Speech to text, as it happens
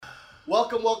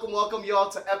Welcome, y'all,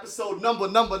 to episode number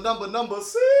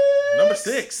six. Number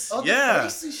 6. Of Yeah. The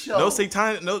Facey Show.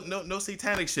 No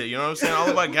satanic shit. You know what I'm saying? All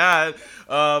about God.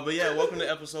 But yeah, welcome to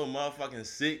episode motherfucking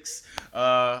 6.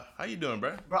 How you doing,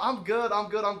 bro? Bro, I'm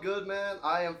good, man.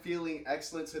 I am feeling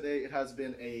excellent today. It has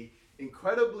been a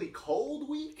incredibly cold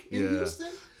week in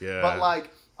Houston. Yeah. But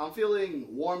I'm feeling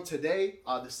warm today.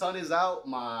 The sun is out,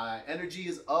 my energy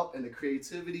is up, and the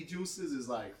creativity juices is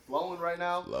flowing right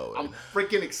now. I'm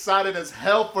freaking excited as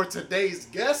hell for today's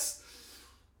guest.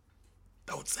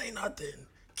 Don't say nothing.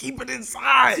 Keep it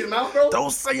inside. See your mouth, bro?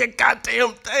 Don't say a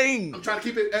goddamn thing. I'm trying to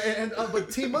keep it. But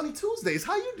Team Money Tuesdays,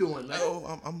 how you doing, man?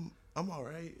 Oh, I'm all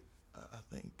right. I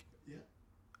think. Yeah.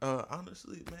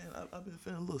 Honestly, man, I've been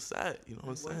feeling a little sad. You know what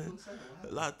I'm saying?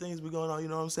 A lot of things been going on. You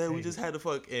know what I'm saying? We just had the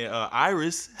fucking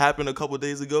Iris happen a couple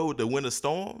days ago with the winter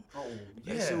storm. Oh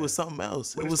yeah. That shit was something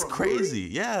else. Winter It was storm, crazy.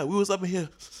 really? Yeah, we was up in here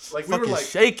We fucking were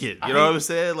shaking. You know what I'm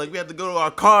saying? We had to go to our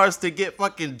cars to get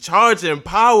fucking charge and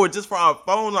power just for our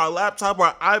phone, our laptop,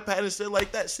 our iPad and shit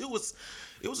like that. It was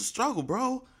a struggle,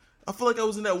 bro. I feel like I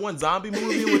was in that one zombie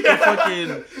movie with the fucking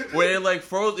where it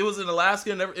froze. It was in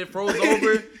Alaska and it froze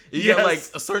over. You got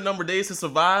a certain number of days to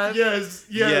survive. Yes,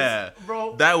 Yeah,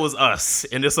 bro. That was us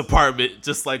in this apartment,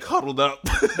 just huddled up.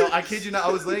 No, I kid you not.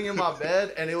 I was laying in my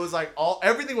bed and it was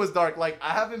everything was dark. I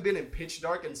haven't been in pitch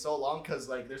dark in so long because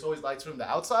there's always lights from the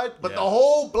outside, but the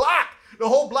whole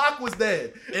block was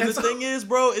dead. And the thing is,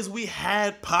 bro, is we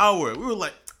had power. We were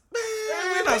like,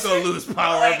 man, we're not gonna lose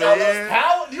power over here.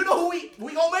 Power? You know who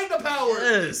we gonna make the power?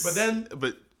 Yes.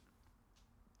 But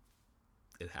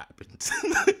it happened.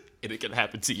 And it can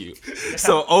happen to you.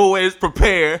 So always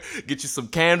prepare. Get you some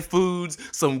canned foods,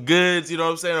 some goods, you know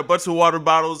what I'm saying? A bunch of water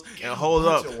bottles and hold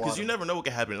up. Because you never know what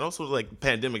can happen. And also,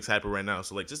 pandemics happen right now.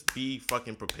 So, just be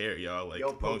fucking prepared, y'all.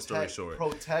 Long story short.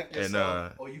 Protect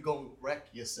yourself or you gonna wreck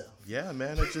yourself. Yeah,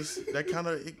 man. That kind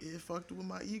of, it fucked with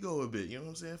my ego a bit. You know what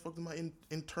I'm saying? It fucked with my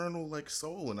internal,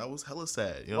 soul. And I was hella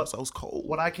sad. You know, so I was cold.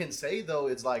 What I can say, though,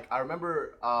 is, I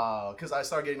remember, because I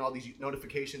started getting all these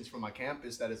notifications from my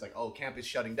campus that it's campus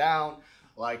shutting down.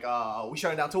 We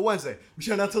shutting down till Wednesday. We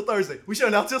shutting down till Thursday. We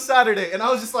shutting down till Saturday. And I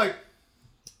was just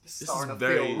this is starting to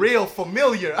feel real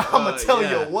familiar. I'm going to tell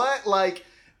you what.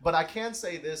 But I can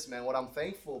say this, man. What I'm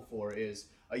thankful for is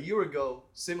a year ago,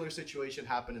 similar situation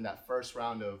happened in that first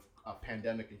round of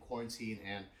pandemic and quarantine.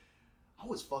 And I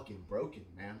was fucking broken,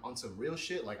 man. On some real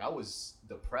shit. I was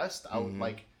depressed. I was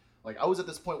I was at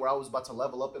this point where I was about to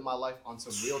level up in my life on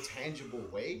some real tangible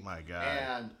way. My God.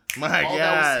 And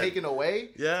that was taken away.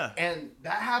 Yeah. And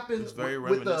that happened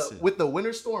with the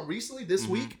winter storm recently this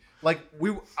week. I'm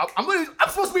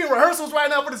supposed to be in rehearsals right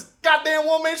now for this goddamn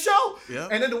one-man show. Yeah.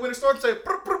 And then the winter storm said,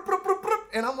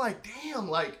 and I'm like, damn,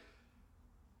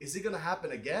 is it gonna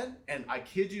happen again? And I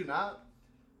kid you not,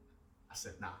 I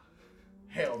said, nah.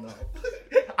 Hell no.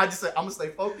 I just said, I'm going to stay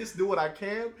focused, do what I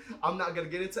can. I'm not going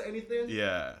to get into anything.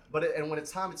 Yeah. And when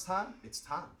it's time, it's time. It's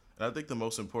time. And I think the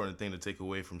most important thing to take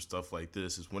away from stuff like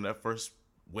this is when that first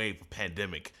wave of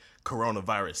pandemic,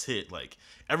 coronavirus hit,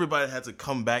 everybody had to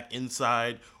come back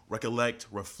inside, recollect,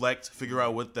 reflect, figure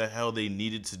out what the hell they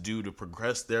needed to do to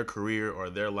progress their career or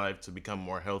their life to become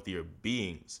more healthier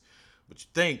beings. But you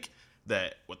think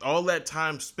that with all that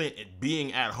time spent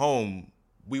being at home,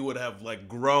 we would have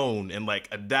grown and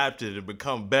adapted and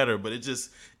become better, but it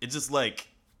just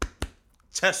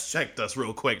chest checked us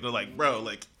real quick. They're bro,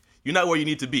 you're not where you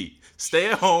need to be.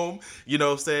 Stay at home, you know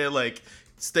what I'm saying?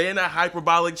 Stay in that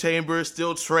hyperbolic chamber,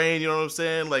 still train, you know what I'm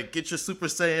saying? Get your Super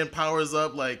Saiyan powers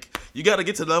up. You got to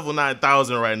get to level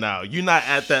 9,000 right now. You're not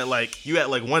at that, you at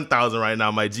 1,000 right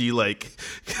now, my G.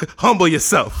 Humble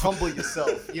yourself. Humble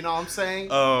yourself. You know what I'm saying?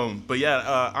 But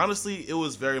yeah, honestly, it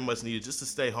was very much needed just to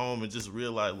stay home and just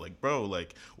realize, bro,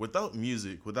 without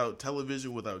music, without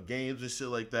television, without games and shit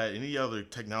like that, any other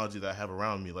technology that I have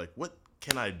around me, what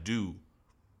can I do?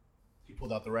 He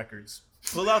pulled out the records.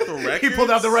 Pull out the records? He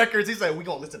pulled out the records. He's like, we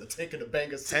gonna listen to Tank and the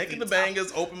Bangers. Tank and the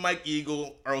Bangers, Open Mike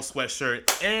Eagle, Earl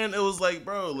Sweatshirt. And it was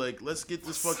bro, let's get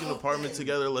this fucking apartment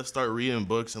together. Let's start reading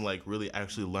books and really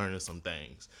actually learning some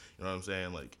things. You know what I'm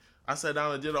saying? I sat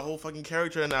down and did a whole fucking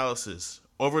character analysis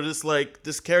over this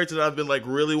this character that I've been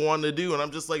really wanting to do. And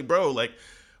I'm just bro,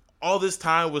 all this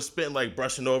time was spent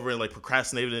brushing over and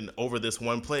procrastinating over this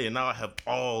one play, and now I have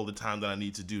all the time that I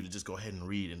need to do to just go ahead and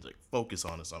read and focus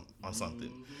on something.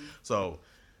 Mm-hmm. So,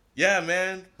 yeah,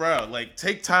 man, bro,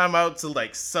 take time out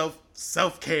to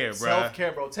self-care, bro.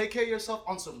 Self-care, bro. Take care of yourself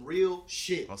on some real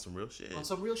shit. On some real shit. On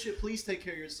some real shit. Please take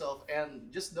care of yourself,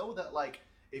 and just know that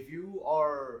if you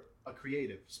are a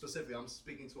creative, specifically, I'm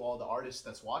speaking to all the artists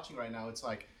that's watching right now. It's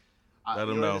Let them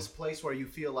you're know. in this place where you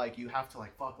feel like you have to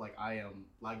like fuck, like I am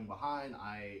lagging behind.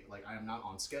 I am not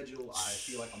on schedule. I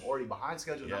feel like I'm already behind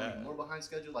schedule. Now I'm even more behind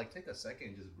schedule. Like take a second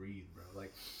and just breathe, bro.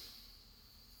 Like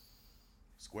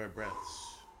square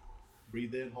breaths.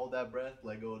 Breathe in, hold that breath,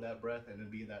 let go of that breath, and then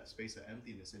be in that space of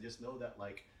emptiness. And just know that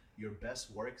like your best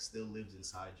work still lives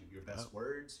inside you. Your best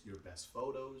words, your best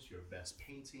photos, your best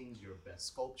paintings, your best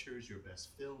sculptures, your best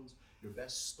films, your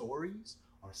best stories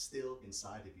are still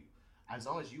inside of you. As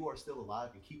long as you are still alive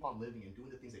and keep on living and doing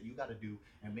the things that you got to do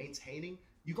and maintaining,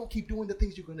 you're going to keep doing the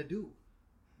things you're going to do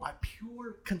by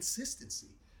pure consistency.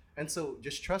 And so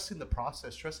just trust in the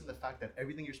process, trust in the fact that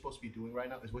everything you're supposed to be doing right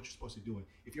now is what you're supposed to be doing.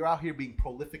 If you're out here being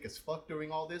prolific as fuck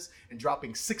during all this and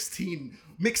dropping 16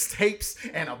 mixtapes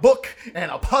and a book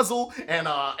and a puzzle and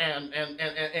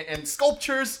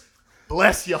sculptures,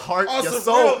 bless your heart, your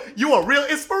soul. You a real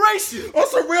inspiration. On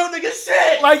some real nigga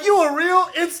shit. Like you a real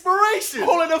inspiration.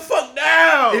 Holding the fuck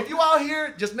down. If you out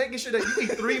here just making sure that you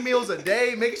eat 3 meals a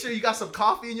day, making sure you got some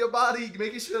coffee in your body,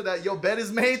 making sure that your bed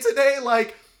is made today,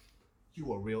 like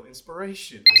you a real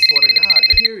inspiration. I swear to God.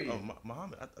 Period. Oh,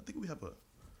 Muhammad, I think we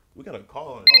got a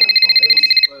call on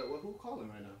Who calling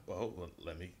right now? Well,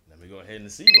 let me go ahead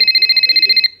and see real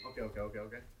quick.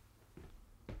 Okay.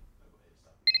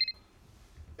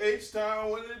 H-Town,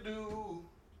 what did it do?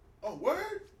 Oh,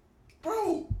 word?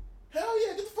 Bro, hell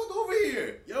yeah, get the fuck over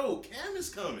here. Yo, Cam is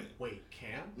coming. Wait,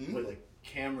 Cam? Mm-hmm. Wait, like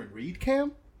Cameron Reed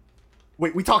Cam?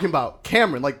 Wait, we talking about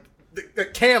Cameron, like the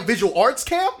Cam Visual Arts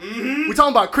Cam? Mm-hmm. We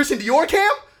talking about Christian Dior Cam?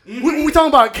 Mm-hmm. We talking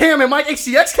about Cam and Mike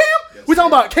HCX Cam? Yes, we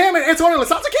talking about Cam and Antonio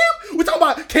Lasata Cam? We talking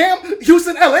about Cam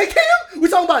Houston LA Cam? We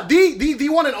talking about the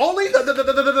one and only,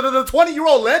 the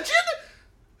 20-year-old legend?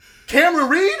 Cameron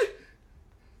Reed?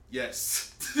 Yes.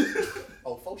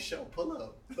 Oh, for sure. Pull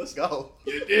up. Let's go.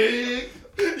 You dig?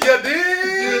 You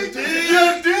dig?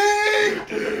 You dig?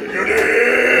 You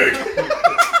dig?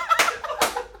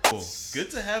 Good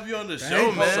to have you on the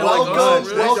show, man. Welcome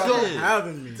for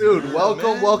having me. Dude,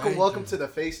 welcome, man. welcome to the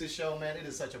Faces Show, man. It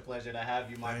is such a pleasure to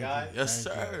have you, my guy. Yes,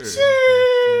 sir.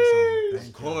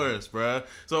 Of course, bro.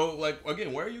 So, like,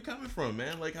 again, where are you coming from,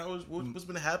 man? Like, what's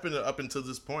been happening up until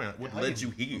this point? What led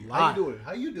you here? How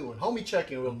you doing? Homie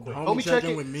check-in real quick. Homie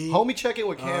check-in with me. Homie check-in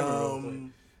with Cameron real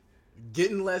quick.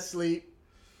 Getting less sleep,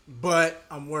 but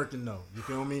I'm working though. You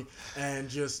feel me? And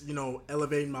just,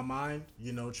 elevating my mind,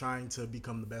 trying to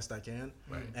become the best I can.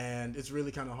 Right. And it's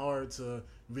really kind of hard to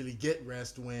really get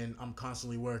rest when I'm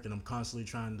constantly working. I'm constantly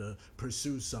trying to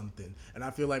pursue something. And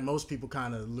I feel like most people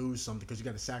kind of lose something because you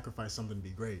got to sacrifice something to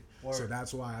be great. Word. So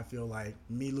that's why I feel like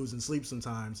me losing sleep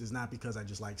sometimes is not because I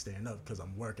just like staying up, because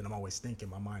I'm working. I'm always thinking.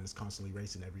 My mind is constantly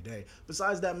racing every day.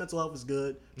 Besides that, mental health is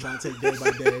good. Trying to take day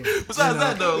by day. Besides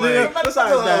that, though, like,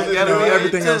 besides that,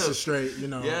 everything else is straight.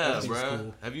 Yeah, bro.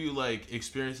 Cool. Have you like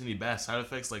experienced any bad side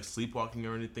effects like sleepwalking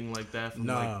or anything like that from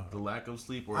like the lack of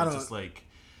sleep, or just like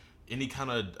any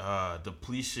kind of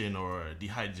depletion or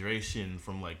dehydration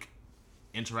from like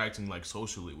interacting like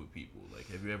socially with people? Like,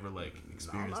 have you ever like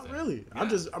experienced that? Not really.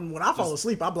 Yeah. When I fall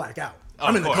asleep, I black out. Oh,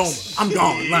 I'm in the coma. I'm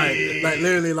gone. Like Yeah.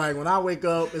 literally, like when I wake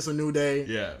up, it's a new day.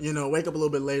 Yeah. Wake up a little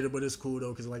bit later, but it's cool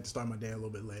though because I like to start my day a little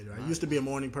bit later. I used to be a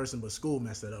morning person, but school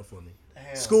messed that up for me.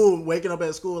 Damn. School, waking up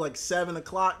at school like 7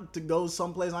 o'clock to go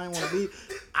someplace I didn't want to be,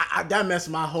 that messed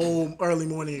my whole early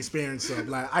morning experience up.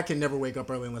 Like I can never wake up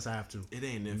early unless I have to. It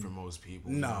ain't it for most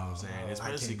people. You know what I'm saying?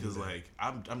 Especially because like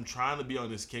I'm trying to be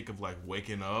on this kick of like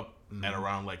waking up at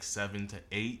around like 7 to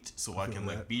 8 so I can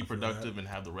like be productive and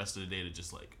have the rest of the day to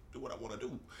just like do what I want to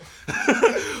do.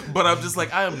 But I'm just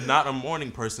like, I am not a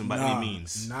morning person by any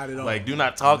means. Not at all. Like, do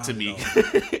not talk to me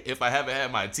if I haven't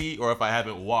had my tea or if I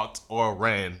haven't walked or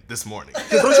ran this morning.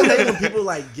 Don't you hate when people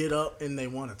like get up and they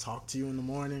want to talk to you in the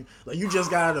morning? Like you just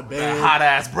got out of bed. That hot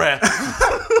ass breath.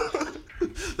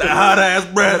 That hot ass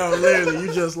breath. Literally,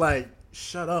 you just like,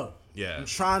 shut up. Yeah. I'm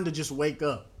trying to just wake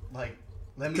up. Like,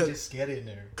 let me just get in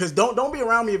there. Cause don't be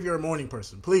around me if you're a morning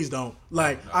person. Please don't.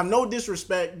 Like, I'm no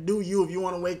disrespect. Do you if you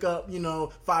want to wake up,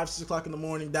 5, 6 o'clock in the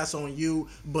morning? That's on you.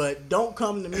 But don't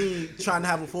come to me trying to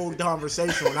have a full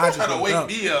conversation when I just Trying to wake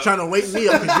me up. Trying to wake me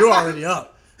up because you're already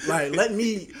up. Like, let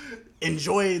me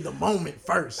enjoy the moment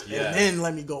first, and then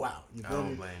let me go out. You feel I don't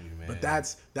me? blame you, man. But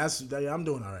that's I'm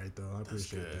doing all right though. I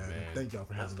appreciate good, that. man. Thank y'all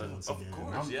for having me once again. Of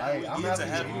course, I'm yeah. We need to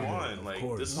have happy you to on. Like,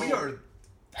 course. We are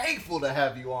thankful to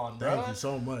have you on, bro. Thank you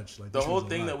so much. Like the this whole was a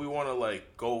thing lot. that we want to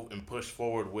like go and push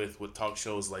forward with talk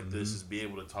shows like this is be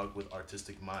able to talk with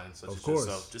artistic minds such as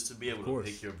yourself, just to be able to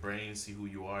pick your brain, see who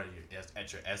you are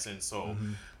at your essence. So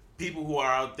people who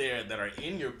are out there that are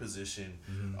in your position,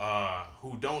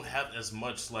 who don't have as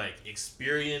much like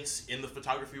experience in the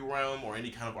photography realm or any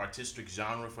kind of artistic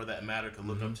genre for that matter, could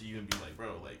look up to you and be like,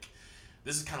 bro, like,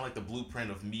 this is kind of like the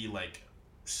blueprint of me like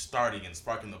starting and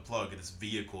sparking the plug in this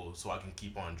vehicle so I can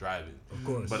keep on driving. Of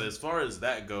course. But as far as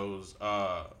that goes,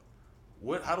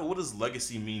 what does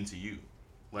legacy mean to you?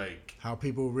 Like how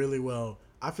people really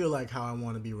I feel like how I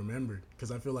want to be remembered,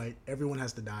 because I feel like everyone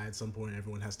has to die at some point.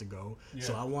 Everyone has to go. Yeah.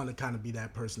 So I want to kind of be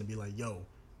that person to be like, yo,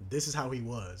 this is how he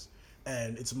was.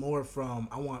 And it's more from,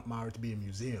 I want my art to be in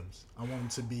museums. I want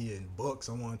it to be in books.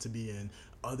 I want it to be in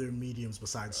other mediums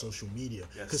besides social media.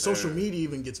 Because social media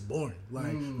even gets boring.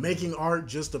 Like, making art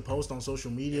just to post on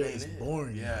social media is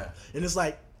boring. Yeah. You know? And it's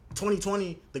like,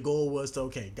 2020, the goal was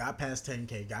to, got past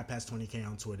 10K, got past 20K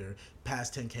on Twitter,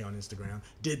 past 10K on Instagram,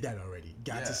 did that already.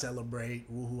 Got to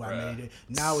celebrate, woohoo, I made it.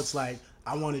 Now it's like,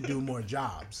 I want to do more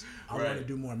jobs. I want to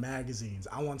do more magazines.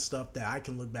 I want stuff that I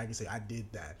can look back and say, I did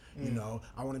that. You know,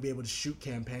 I want to be able to shoot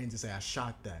campaigns and say, I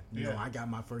shot that. You know, I got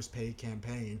my first paid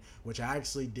campaign, which I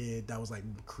actually did, that was like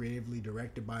creatively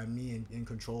directed by me and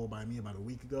controlled by me about a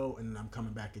week ago. And I'm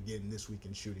coming back again this week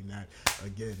and shooting that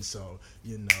again. So,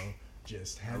 you know,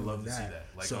 just handling that. I love to see that.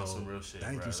 Like, so, on some real shit,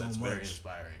 thank you so That's much. Very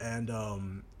inspiring.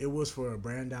 And it was for a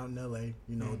brand out in LA.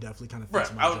 You know, definitely kind of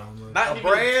fits my genre. Not a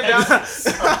brand out.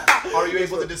 Are you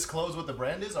able to disclose what the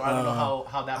brand is, or I don't know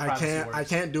how that process works? I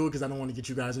can't do it because I don't want to get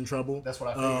you guys in trouble. That's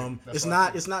what I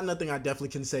figured. It's not nothing I definitely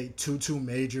can say too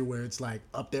major where it's like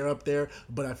up there.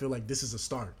 But I feel like this is a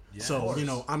start. Yeah, so, you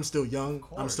know, I'm still young.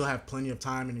 I'm still have plenty of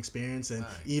time and experience, and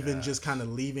just kind of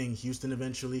leaving Houston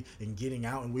eventually and getting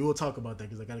out. And we will talk about that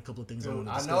because I got a couple of things I want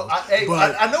to discuss.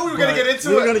 I know we were going to get into it.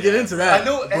 We were going to get into that. I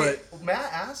know. But may I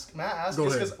ask, just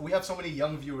because we have so many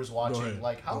young viewers watching,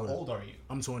 like, how old are you?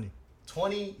 I'm 20.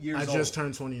 20 years old. I just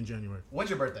turned 20 in January. When's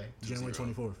your birthday? January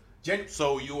 24th.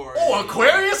 So you are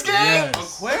Aquarius gang?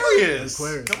 Yes. Aquarius.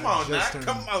 Come on,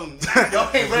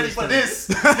 Y'all ain't ready for this.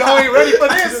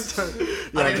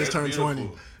 I just turned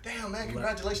 20. Damn, man,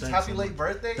 congratulations. Happy late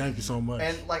birthday. Thank you so much.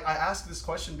 And like, I ask this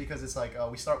question because it's like,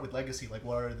 we start with legacy, like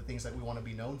what are the things that we want to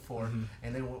be known for?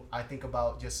 And then I think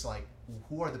about just like,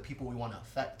 who are the people we want to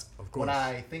affect? Of course. When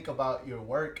I think about your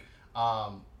work,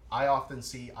 I often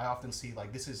see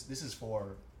like, this is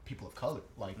for people of color.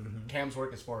 Like, Cam's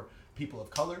work is for people of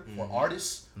color, for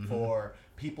artists, for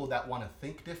people that want to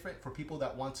think different, for people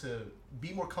that want to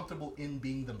be more comfortable in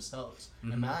being themselves.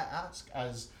 And may I ask,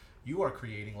 as you are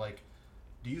creating, like,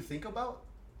 do you think about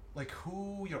like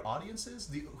who your audience is?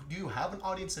 Do you have an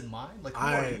audience in mind? Like, who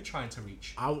are you trying to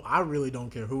reach? I really don't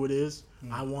care who it is.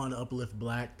 I want to uplift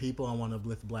black people. I want to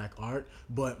uplift black art.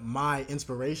 But my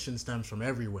inspiration stems from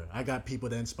everywhere. I got people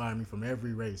that inspire me from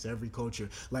every race, every culture.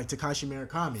 Like Takashi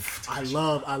Murakami. I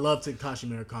love Takashi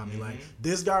Murakami. Like,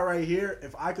 this guy right here,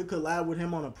 if I could collab with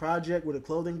him on a project with a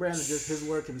clothing brand or just his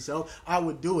work himself, I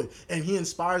would do it. And he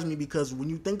inspires me because when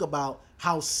you think about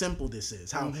how simple this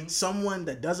is, how someone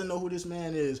that doesn't know who this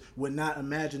man is would not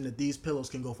imagine that these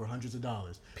pillows can go for hundreds of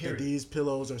dollars. Period. That these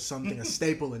pillows are something, a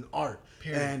staple in art.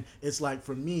 Period. And it's like,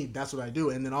 for me, that's what I do.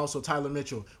 And then also Tyler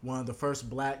Mitchell, one of the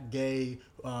first black gay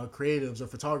creatives or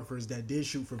photographers that did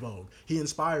shoot for Vogue. He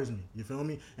inspires me, you feel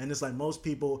me? And it's like, most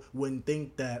people wouldn't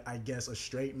think that, I guess, a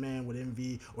straight man would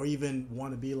envy or even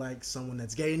want to be like someone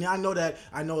that's gay. And I know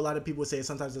a lot of people would say it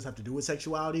sometimes does have to do with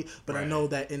sexuality, but I know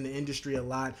that in the industry a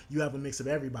lot, you have a mix of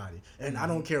everybody. And I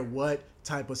don't care what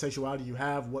type of sexuality you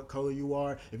have, what color you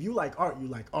are. If you like art, you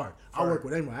like art. I work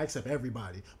with anyone. I accept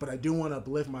everybody. But I do want to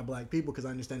uplift my black people because I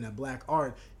understand that black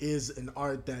art is an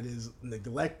art that is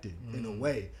neglected in a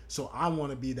way. So I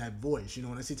want to be that voice. You know,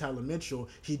 when I see Tyler Mitchell,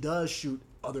 he does shoot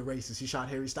other races. He shot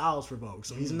Harry Styles for Vogue.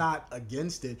 So he's not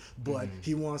against it, but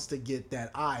he wants to get that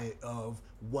eye of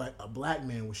what a black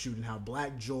man was shooting, how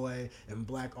black joy and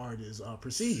black art is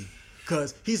perceived.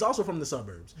 Because he's also from the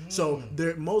suburbs. So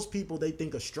most people, they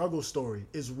think a struggle story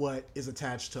is what is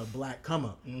attached to a black come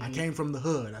up. I came from the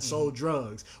hood. I sold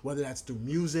drugs, whether that's through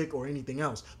music or anything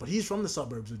else. But he's from the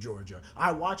suburbs of Georgia.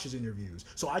 I watch his interviews.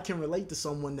 So I can relate to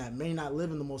someone that may not live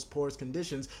in the most poorest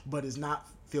conditions, but is not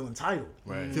feel entitled,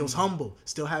 feels humble,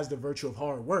 still has the virtue of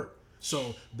hard work.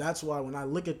 So that's why when I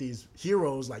look at these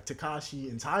heroes like Takashi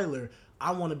and Tyler,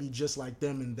 I want to be just like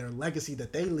them and their legacy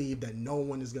that they leave that no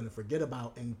one is going to forget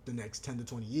about in the next 10 to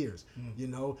 20 years. You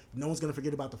know, no one's going to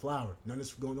forget about the flower. No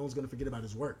one's going to forget about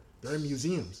his work. They're in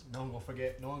museums. No one going to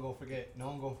forget. No one going to forget. No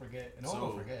one going to forget. No one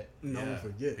going to forget. No one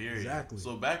forget. Period. Exactly.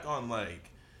 So back on like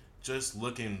just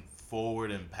looking forward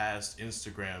and past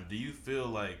Instagram, do you feel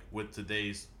like with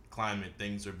today's climate,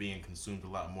 things are being consumed a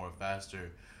lot more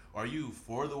faster? Are you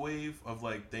for the wave of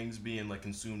like things being like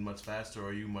consumed much faster, or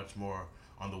are you much more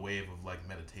on the wave of like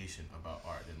meditation about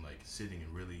art and like sitting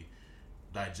and really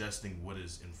digesting what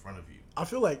is in front of you? I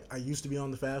feel like I used to be on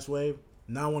the fast wave.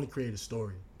 Now I want to create a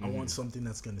story. I want something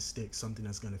that's gonna stick, something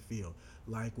that's gonna feel.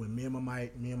 Like when me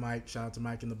and Mike, shout out to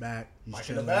Mike in the back. He's Mike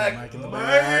in the chilling, back. Mike in the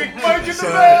back. Mike in the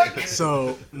back.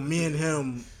 So me and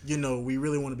him, you know, we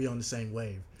really want to be on the same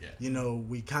wave. Yeah. You know,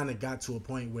 we kind of got to a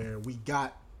point where we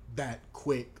got that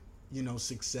quick, you know,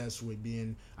 success with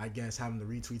being, I guess, having the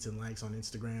retweets and likes on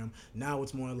Instagram. Now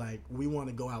it's more like we want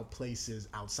to go out places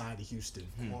outside of Houston.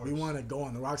 We want to go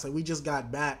on the rocks. Like we just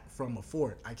got back from a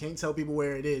fort. I can't tell people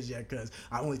where it is yet because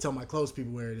I only tell my close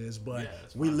people where it is. But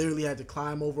we literally had to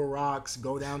climb over rocks,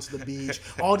 go down to the beach,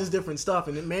 all this different stuff.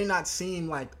 And it may not seem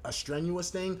like a strenuous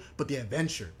thing, but the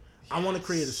adventure. I want to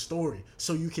create a story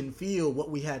so you can feel what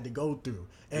we had to go through.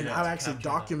 And I'm actually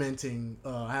documenting,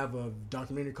 I have a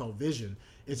documentary called Vision.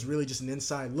 It's really just an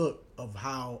inside look of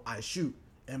how I shoot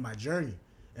and my journey.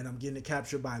 And I'm getting it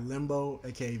captured by Limbo,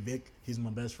 aka Vic. He's my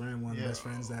best friend, one of the best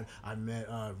friends that I met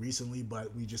recently,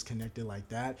 but we just connected like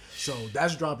that. So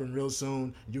that's dropping real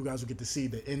soon. You guys will get to see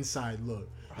the inside look.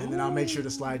 And then I'll make sure to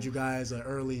slide you guys an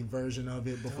early version of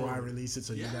it before I release it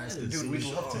so you guys can see we'd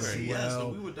love to see it. So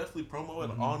we would definitely promo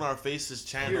it on our Faces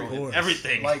channel and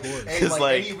everything. Like, and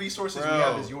like any resources we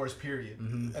have is yours, period.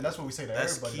 And that's what we say to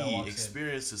that's everybody key. that walks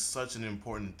Experience is such an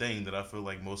important thing that I feel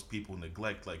like most people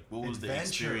neglect. Like, what was the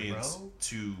Adventure, experience bro.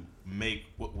 to make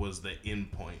what was the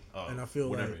end point of And I feel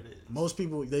whatever like it is? most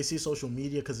people, they see social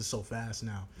media because it's so fast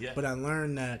now. Yeah. But I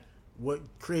learned that what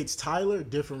creates Tyler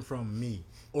different from me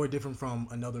or different from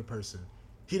another person.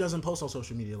 He doesn't post on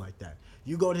social media like that.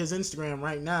 You go to his Instagram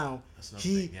right now,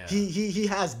 he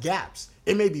has gaps.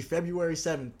 It may be February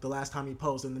 7th, the last time he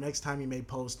posts, and the next time he may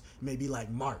post may be like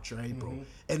March or April.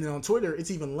 And then on Twitter,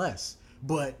 it's even less.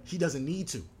 But he doesn't need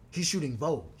to. He's shooting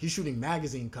Vogue. He's shooting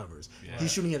magazine covers.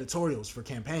 He's shooting editorials for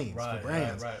campaigns, for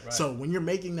brands. Right. So when you're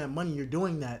making that money, you're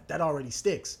doing that already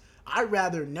sticks. I'd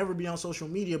rather never be on social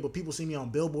media, but people see me on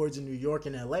billboards in New York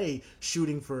and LA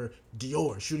shooting for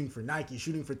Dior, shooting for Nike,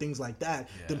 shooting for things like that,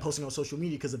 than posting on social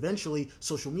media, because eventually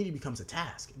social media becomes a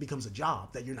task. It becomes a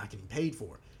job that you're not getting paid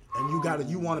for. And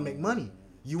you want to make money.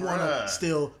 You want to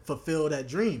still fulfill that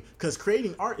dream, because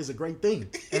creating art is a great thing.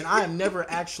 And I am never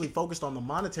actually focused on the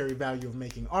monetary value of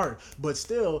making art. But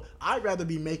still, I'd rather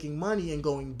be making money and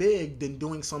going big than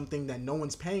doing something that no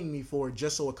one's paying me for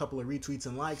just so a couple of retweets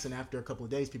and likes, and after a couple of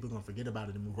days, people are going to forget about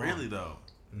it and move on. Really, though?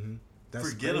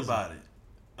 That's Forget crazy. about it.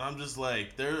 I'm just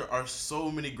like, there are so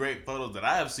many great photos that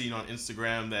I have seen on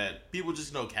Instagram that people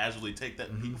just, casually take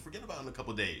that people forget about in a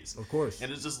couple days. Of course.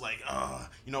 And it's just like, I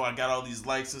got all these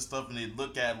likes and stuff, and they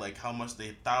look at like how much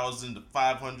 1,000 to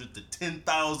 500 to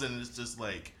 10,000, and it's just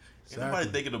like, ain't nobody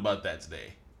thinking about that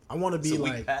today. I want to be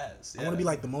like I want to be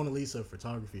like the Mona Lisa of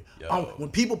photography. When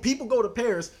people go to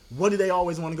Paris, what do they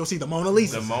always want to go see? The Mona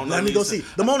Lisa. Let me go see.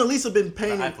 The Mona Lisa been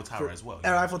painted the Eiffel Tower as well.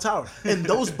 At Eiffel Tower. And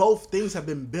those both things have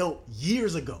been built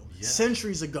years ago,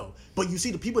 centuries ago. But you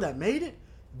see the people that made it,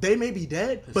 they may be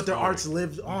dead, but their art's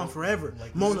lived on forever.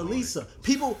 Like Mona Lisa.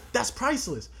 People, that's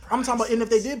priceless. I'm talking about, and if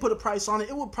they did put a price on it,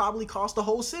 it would probably cost the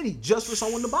whole city just for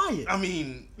someone to buy it. I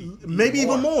mean, maybe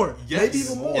even more. Yes. Maybe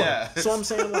even more. Yeah. So I'm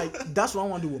saying, like, that's what I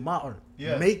want to do with my art.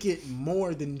 Yeah. Make it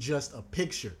more than just a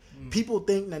picture. People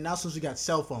think that now, since we got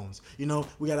cell phones, we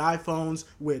got iPhones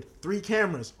with 3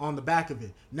 cameras on the back of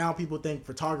it. Now people think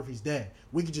photography's dead.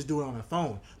 We could just do it on a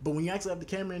phone. But when you actually have the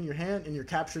camera in your hand and you're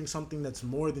capturing something that's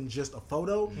more than just a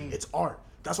photo, it's art.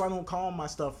 That's why I don't call my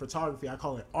stuff photography. I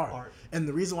call it art. And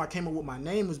the reason why I came up with my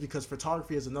name is because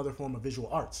photography is another form of visual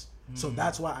arts. So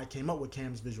that's why I came up with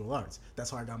Cam's Visual Arts. That's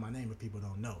how I got my name, if people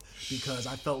don't know. Because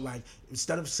I felt like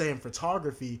instead of saying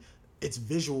photography, it's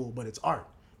visual, but it's art.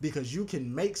 Because you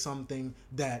can make something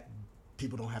that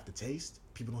people don't have to taste,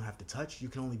 people don't have to touch. You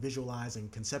can only visualize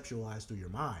and conceptualize through your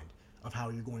mind of how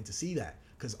you're going to see that.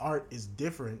 Because art is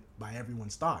different by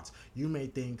everyone's thoughts. You may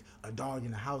think a dog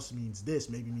in a house means this,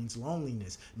 maybe means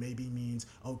loneliness, maybe means,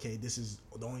 okay, this is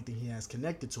the only thing he has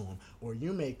connected to him. Or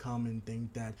you may come and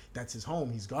think that that's his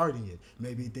home, he's guarding it.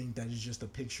 Maybe think that it's just a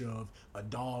picture of a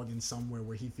dog in somewhere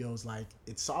where he feels like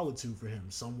it's solitude for him,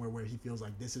 somewhere where he feels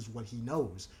like this is what he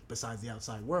knows besides the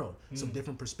outside world. So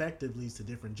different perspective leads to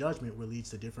different judgment, which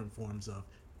leads to different forms of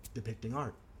depicting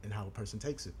art and how a person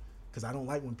takes it. Because I don't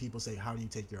like when people say, how do you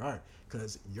take your art?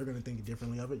 Because you're going to think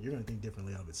differently of it. You're going to think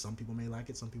differently of it. Some people may like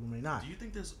it. Some people may not. Do you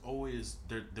think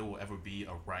there will ever be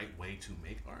a right way to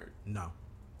make art? No.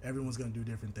 Everyone's going to do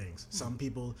different things. Some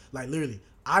people, like literally,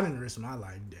 I didn't risk my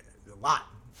life a lot.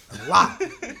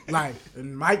 Like,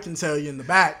 and Mike can tell you in the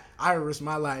back, I risk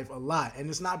my life a lot. And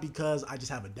it's not because I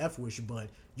just have a death wish, but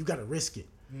you got to risk it.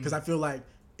 Because I feel like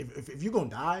if you're going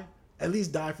to die, at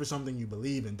least die for something you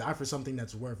believe in. Die for something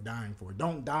that's worth dying for.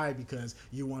 Don't die because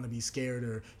you want to be scared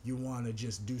or you want to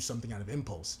just do something out of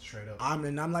impulse. Straight up. I'm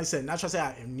like I said, not trying to say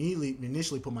I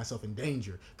initially put myself in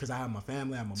danger because I have my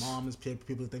family, I have my mom, and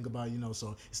people to think about,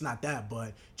 so it's not that,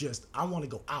 but just I want to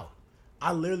go out.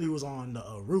 I literally was on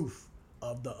the roof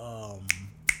of the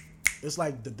it's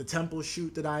like the temple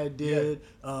shoot that I did.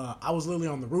 Yeah. I was literally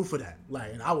on the roof of that,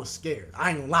 and I was scared.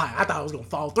 I ain't gonna lie, I thought I was gonna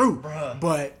fall through,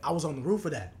 but I was on the roof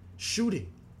of that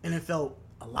shooting, and it felt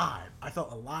alive. I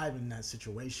felt alive in that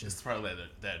situation. It's probably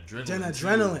that adrenaline.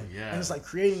 Adrenaline. Yeah. And it's like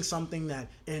creating something that,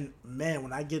 and man,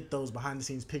 when I get those behind the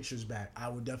scenes pictures back, I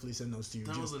would definitely send those to you.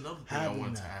 That was another thing I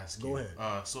wanted to ask you. Go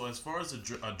ahead. So as far as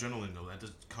adrenaline though, that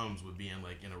just comes with being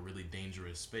in a really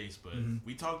dangerous space. But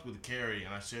we talked with Carrie,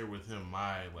 and I shared with him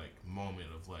my moment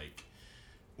of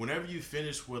whenever you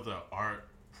finish with an art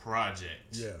project.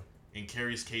 Yeah. In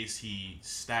Carrie's case, he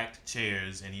stacked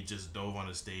chairs and he just dove on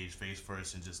the stage face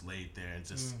first and just laid there and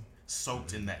just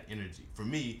soaked in that energy. For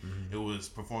me, it was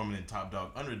performing in Top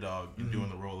Dog Underdog and doing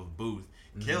the role of Booth,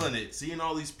 killing it, seeing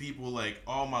all these people,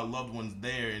 all my loved ones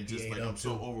there, and just I'm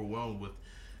so overwhelmed with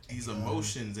these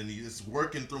emotions, and it's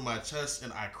working through my chest,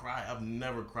 and I cry. I've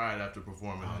never cried after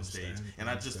performing on stage, and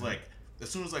I just as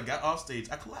soon as I got off stage,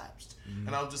 I collapsed,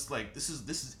 and I was just this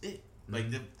is it.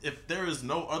 If there is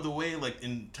no other way,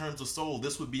 in terms of soul,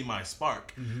 this would be my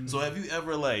spark. So have you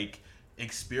ever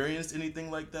experienced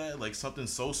anything like that? Something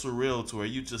so surreal to where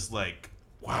you just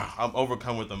wow, I'm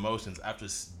overcome with emotions after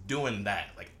doing that.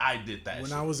 I did that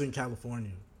when shit. I was in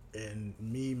California, and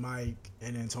me, Mike,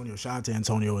 and Antonio, shout out to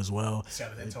Antonio as well.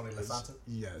 Shout out to Antonio Lasanta.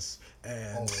 Yes.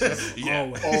 And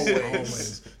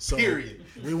always. So period.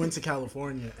 We went to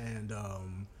California, and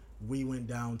we went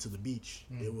down to the beach.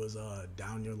 It was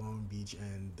down near Long Beach,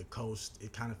 and the coast,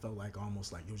 it kind of felt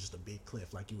almost like it was just a big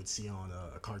cliff, like you would see on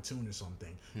a cartoon or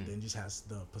something. Then just has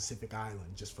the Pacific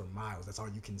Island just for miles. That's all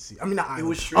you can see. I mean, not island. It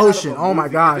was ocean. Oh my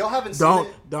gosh. Y'all haven't seen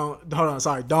it. Don't hold on.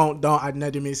 Sorry. Don't. I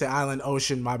didn't mean to say island,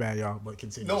 ocean. My bad, y'all. But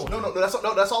continue. No. That's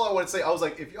all I wanted to say. I was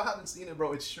if y'all haven't seen it,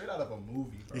 bro, it's straight out of a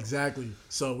movie, bro. Exactly.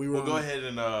 So we were. We'll go ahead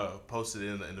and post it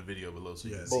in the video below so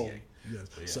you can see it. Yes.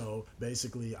 Yeah. So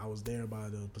basically, I was there by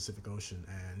the Pacific Ocean,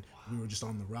 and we were just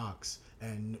on the rocks.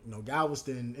 And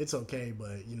Galveston, it's okay, but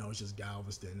it's just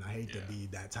Galveston. I hate to be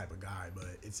that type of guy, but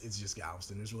it's just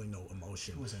Galveston. There's really no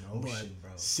emotion. It was an ocean, bro.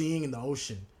 Seeing in the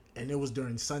ocean, and it was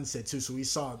during sunset too, so we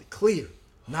saw it clear,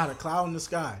 not a cloud in the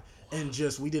sky. And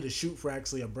we did a shoot for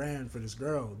actually a brand for this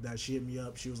girl that she hit me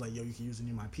up. She was like, yo, you can use any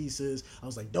of my pieces. I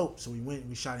was like, dope. So we went and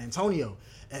we shot Antonio.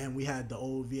 And we had the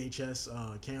old VHS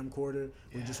camcorder.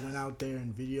 We just went out there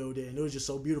and videoed it. And it was just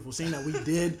so beautiful seeing that we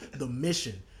did the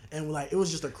mission. And it was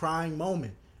just a crying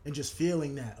moment. And just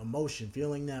feeling that emotion,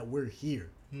 feeling that we're here.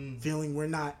 Feeling we're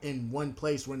not in one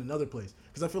place, we're in another place.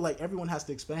 Because I feel like everyone has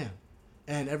to expand.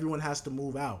 And everyone has to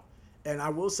move out. And I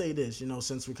will say this,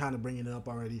 since we're kind of bringing it up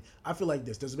already, I feel like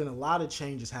there's been a lot of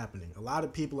changes happening. A lot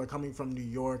of people are coming from New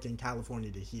York and California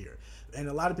to here. And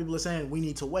a lot of people are saying we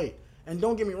need to wait. And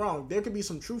don't get me wrong, there could be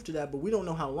some truth to that, but we don't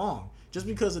know how long. Just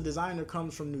because a designer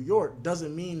comes from New York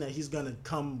doesn't mean that he's going to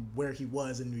come where he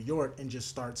was in New York and just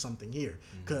start something here.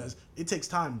 Because it takes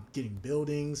time getting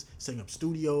buildings, setting up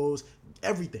studios,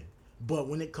 everything. But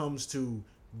when it comes to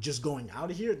just going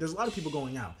out of here, there's a lot of people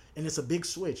going out, and it's a big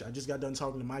switch. I just got done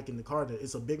talking to Mike in the car that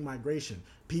it's a big migration.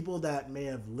 People that may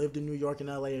have lived in New York and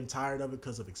LA and tired of it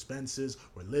because of expenses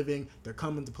or living, they're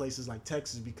coming to places like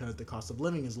Texas because the cost of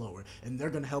living is lower, and they're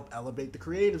going to help elevate the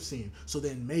creative scene. So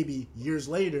then maybe years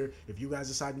later, if you guys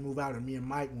decide to move out, or me and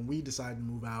Mike, when we decide to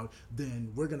move out,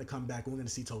 then we're going to come back and we're going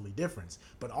to see totally different.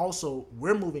 But also,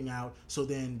 we're moving out, so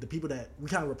then the people that we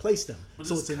kind of replace them. But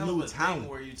so it's a new talent.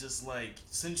 Where you just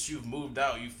since you've moved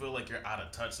out, you feel like you're out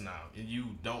of touch now, and you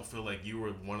don't feel like you were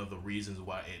one of the reasons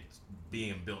why it's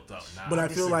being built up now. But I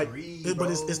feel but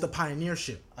it's the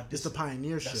pioneership. It's the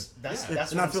pioneership.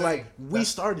 That's and I feel like we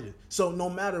started it. So no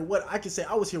matter what, I can say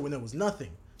I was here when there was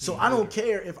nothing. So I don't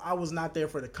care if I was not there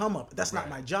for the come up. That's not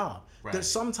my job.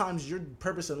 There's sometimes your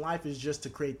purpose in life is just to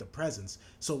create the presence.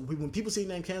 So when people see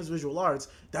the name Canvas Visual Arts,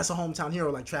 that's a hometown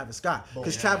hero like Travis Scott.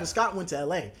 Because Travis Scott went to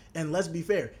LA. And let's be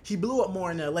fair, he blew up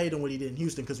more in LA than what he did in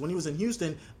Houston. Because when he was in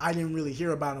Houston, I didn't really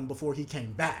hear about him before he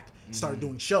came back. Started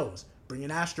doing shows. Bringing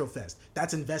Astrofest.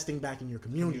 That's investing back in your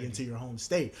community, into your home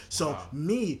state. So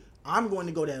I'm going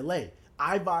to go to LA.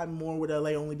 I vibe more with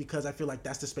LA only because I feel like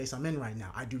that's the space I'm in right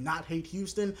now. I do not hate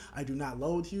Houston. I do not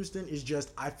loathe Houston. It's just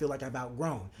I feel like I've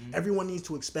outgrown. Everyone needs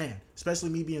to expand.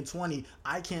 especially me being 20,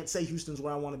 I can't say Houston's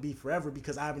where I want to be forever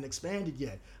because I haven't expanded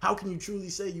yet. How can you truly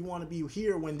say you want to be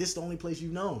here when this is the only place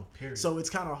you've known? Period. So it's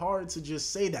kind of hard to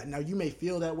just say that. Now, you may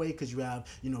feel that way because you have,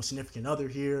 significant other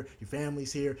here, your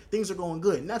family's here, things are going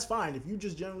good, and that's fine. If you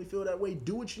just generally feel that way,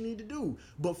 do what you need to do.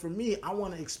 But for me, I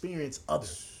want to experience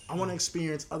I want to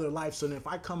experience other life. So then if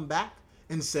I come back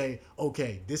and say,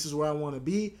 okay, this is where I want to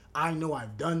be, I know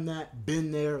I've done that,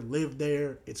 been there, lived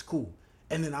there, it's cool.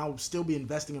 And then I'll still be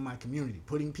investing in my community,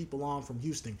 putting people on from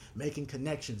Houston, making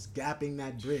connections, gapping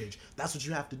that bridge. That's what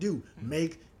you have to do.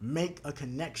 Make a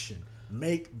connection.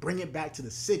 Bring it back to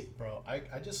the city. Bro, I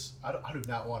do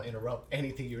not want to interrupt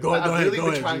anything you're saying. I've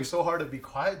really been trying so hard to be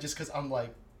quiet just because I'm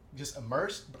like just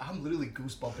immersed. But I'm literally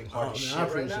goosebumping hard as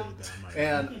shit right now.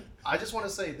 And I just want to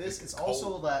say this. It's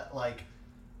also that like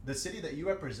the city that you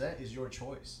represent is your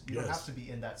choice. You don't have to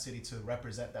be in that city to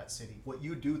represent that city. What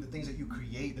you do, the things that you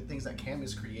create, the things that Cam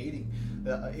is creating,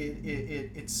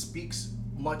 it speaks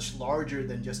much larger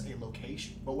than just a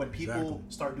location. But when people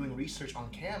start doing research on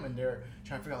Cam and they're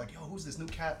trying to figure out like, yo, who's this new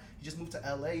cat? He just moved to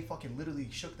LA, fucking literally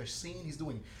shook their scene. He's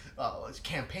doing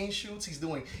campaign shoots.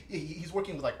 He's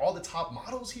working with like all the top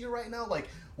models here right now. Like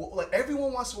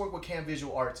everyone wants to work with Cam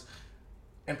Visual Arts,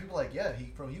 and people are like, yeah, he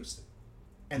from Houston.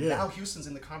 And now Houston's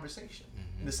in the conversation.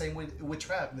 In the same way with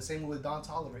Trav, in the same way with Don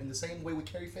Toliver, in the same way with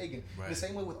Carrie Fagan, in the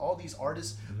same way with all these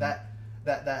artists that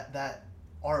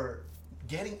are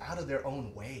getting out of their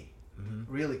own way.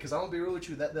 Really, because I'm gonna be real with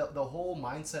you, that the whole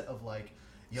mindset of like,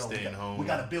 yo, we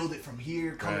gotta build it from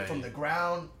here, coming from the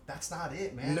ground. That's not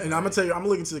it, man. And I'm gonna tell you, I'm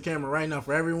looking to the camera right now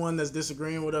for everyone that's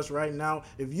disagreeing with us right now.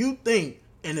 If you think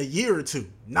in a year or two,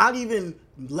 not even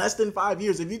less than 5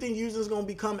 years, if you think Houston's going to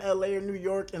become LA or New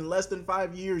York in less than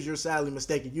 5 years, you're sadly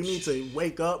mistaken. You need to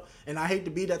wake up, and I hate to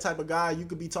be that type of guy. You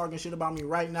could be talking shit about me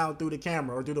right now through the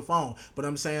camera or through the phone, but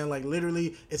I'm saying, like,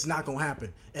 literally, it's not going to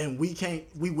happen. And we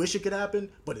wish it could happen,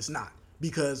 but it's not,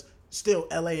 because still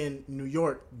LA and New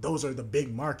York, those are the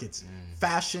big markets.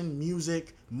 Fashion,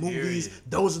 music, movies,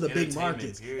 those are the big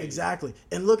markets. Exactly.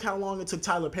 And look how long it took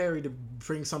Tyler Perry to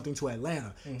bring something to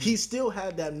Atlanta. He still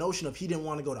had that notion of he didn't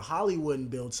want to go to Hollywood and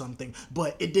build something,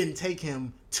 but it didn't take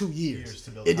him 2 years.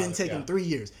 To build it didn't take him 3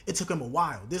 years. It took him a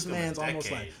while. This man's almost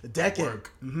like a decade.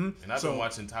 And I've been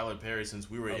watching Tyler Perry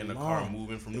since we were in the car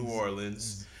moving from New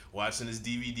Orleans. Watching his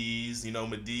DVDs,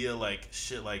 Medea, like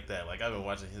shit like that. Like I've been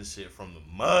watching his shit from the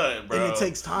mud, bro. And it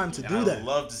takes time to do that. I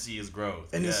love to see his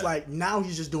growth. And it's like now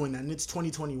he's just doing that, and it's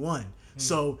 2021.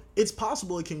 So it's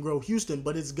possible it can grow Houston,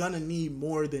 but it's gonna need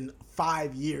more than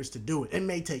 5 years to do it. It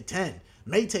may take 10,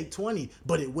 may take 20,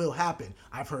 but it will happen.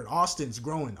 I've heard Austin's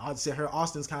growing. I'd say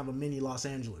Austin's kind of a mini Los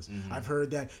Angeles. I've heard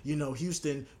that,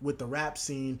 Houston with the rap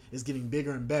scene is getting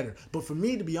bigger and better. But for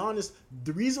me, to be honest,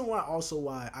 the reason why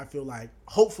I feel like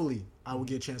hopefully I will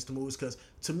get a chance to move is because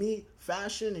to me,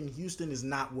 fashion in Houston is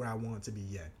not where I want it to be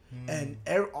yet. And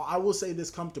I will say this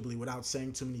comfortably without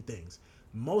saying too many things.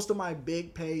 Most of my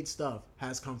big paid stuff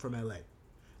has come from LA.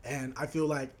 And I feel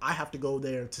like I have to go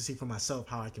there to see for myself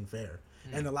how I can fare.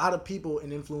 And a lot of people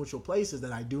in influential places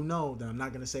that I do know, that I'm not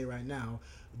going to say right now,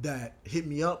 that hit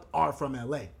me up are from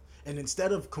LA. And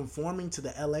instead of conforming to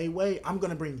the LA way, I'm going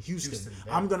to bring Houston.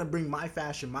 I'm going to bring my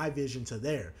fashion, my vision to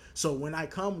there. So when I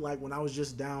come, like when I was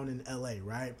just down in LA,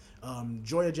 right?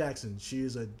 Joya Jackson, she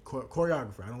is a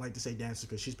choreographer. I don't like to say dancer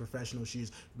because she's professional.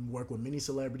 She's worked with many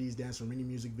celebrities, danced for many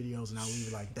music videos, and I'll leave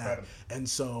it like that. Incredible. And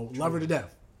so, love her to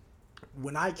death.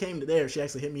 When I came to there, she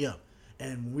actually hit me up.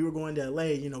 And when we were going to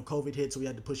LA, COVID hit, so we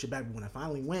had to push it back. But when I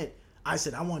finally went, I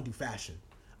said, I want to do fashion.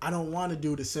 I don't want to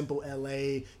do the simple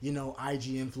LA, IG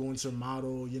influencer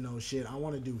model, shit. I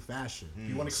want to do fashion.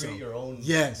 You want to create your own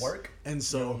work? And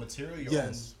so, your own material, your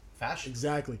own fashion.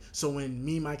 Exactly. So when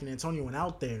me, Mike, and Antonio went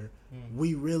out there,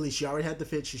 she already had the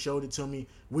fit. She showed it to me.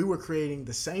 We were creating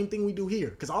the same thing we do here.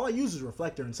 Because all I use is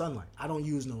reflector and sunlight. I don't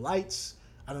use no lights.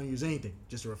 I don't use anything.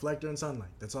 Just a reflector and sunlight.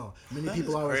 That's all. Many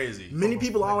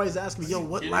people always ask me, yo,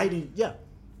 what lighting? Yeah.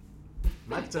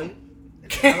 I can tell you.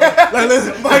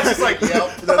 Listen, Mike's just like,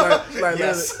 yep.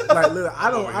 Yes. Literally,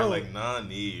 I don't. Like, I'm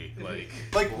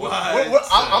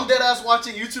dead ass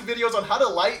watching YouTube videos on how to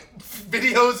light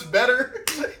videos better,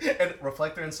 and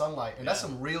reflector and sunlight, and that's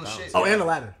some real shit. Oh, and a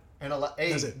ladder. And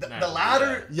the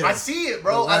ladder, I see it,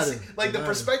 bro. I see, like the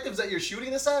perspectives that you're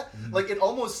shooting this at, like it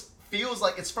almost feels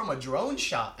like it's from a drone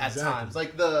shot at times.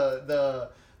 Like the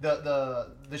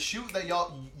shoot that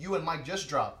you and Mike just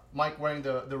dropped. Mike wearing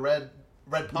the red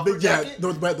puffer jacket.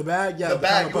 The bag. Yeah, the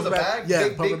bag. It was a bag. Yeah,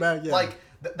 puffer bag. Yeah. Like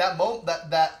that moment.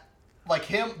 That like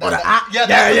him. Yeah.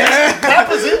 That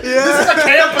position. This is a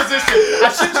cam position. I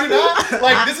shit you not.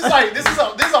 Like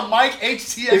this is a Mike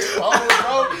HTX pose,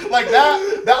 bro. Like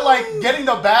that like getting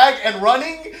the bag and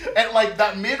running and like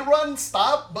that mid run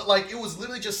stop, but like it was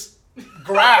literally just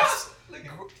grass.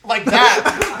 Like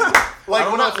that. Like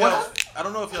I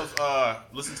don't know if y'all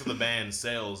listen to the band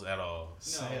Sales at all.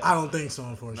 No. I don't think so,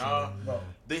 unfortunately. No.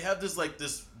 They have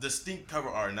this distinct cover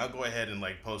art, and I'll go ahead and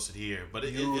like post it here. But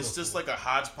it's just like a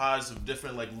hodgepodge of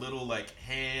different like little like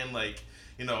hand, like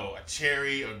a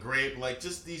cherry, a grape, like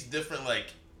just these different like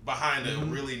behind a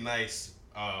really nice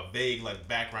vague like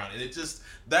background, and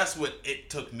that's what it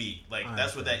took me. Like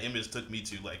that's what that image took me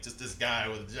to. Like just this guy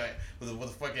with a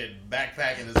fucking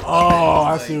backpack in his pocket. Oh,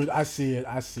 I see it.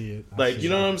 Like you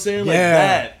know what I'm saying? Like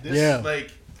that. This,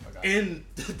 like. And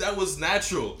that was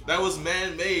natural. That was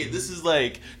man-made. This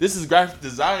is graphic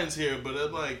designs here, but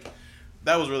I'm like,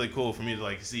 that was really cool for me to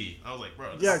like see. I was like,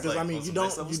 bro. Yeah, because I mean, you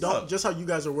don't just how you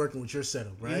guys are working with your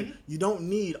setup, right? Mm-hmm. You don't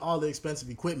need all the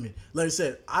expensive equipment. Like I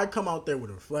said, I come out there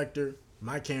with a reflector,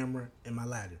 my camera, and my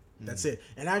ladder. That's it.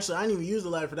 And actually, I didn't even use the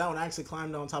ladder for that one. I actually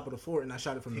climbed on top of the fort and I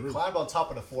shot it from the roof. He climbed on top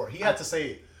of the fort. He had to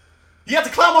say it. You have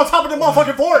to climb on top of the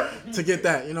motherfucking fort to get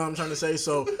that. You know what I'm trying to say?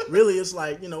 So really, it's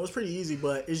like it's pretty easy,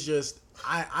 but it's just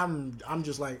I'm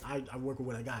just like I work with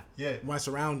what I got. Yeah. My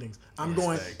surroundings. I'm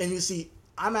going, and you see,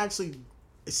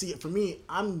 for me,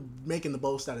 I'm making the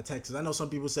boast out of Texas. I know some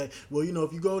people say, well,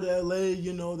 if you go to LA,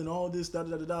 then all this da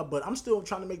da da da. But I'm still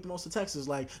trying to make the most of Texas.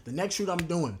 Like the next shoot I'm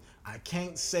doing, I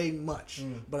can't say much,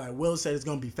 but I will say it's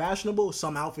gonna be fashionable.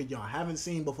 Some outfit y'all haven't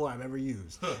seen before I've ever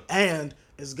used, and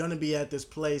it's gonna be at this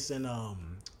place in I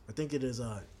think it is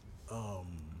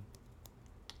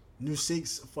New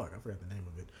Six. Fuck, I forgot the name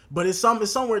of it, but it's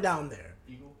somewhere down there.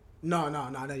 Eagle? No,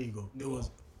 not Eagle. It was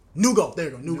New Golf. There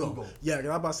you go, New Golf. Yeah, cause I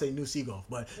was about to say New Sea Golf,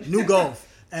 but New Golf,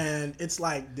 and it's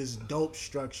like this dope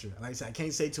structure. Like I said, I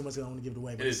can't say too much because I don't want to give it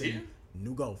away. But it is here?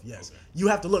 New Golf, yes. Okay. You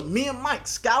have to look. Me and Mike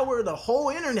scour the whole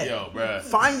internet, bruh.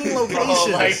 finding locations.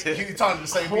 Like, you talking to the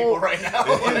same people right now.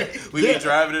 We be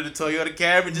driving to the Toyota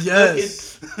Camry,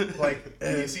 just looking. Like,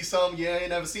 you see something you ain't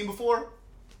never seen before?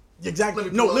 Exactly.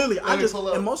 Literally,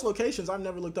 in most locations I've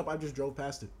never looked up. I just drove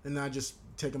past it, and I just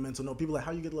take a mental note. People are like,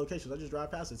 how you get the locations? I just drive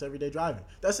past it. It's everyday driving.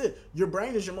 That's it. Your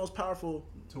brain is your most powerful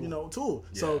tool.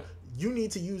 Yeah. So you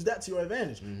need to use that to your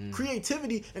advantage. Mm-hmm.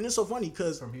 Creativity, and it's so funny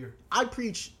because I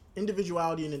preach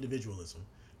individuality and individualism.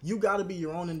 You got to be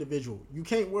your own individual. You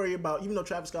can't worry about, even though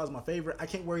Travis Scott is my favorite, I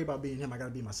can't worry about being him. I got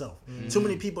to be myself. Mm-hmm. Too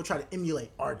many people try to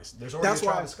emulate artists. That's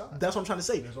Travis Scott. That's what I'm trying to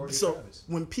say. So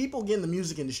when people get in the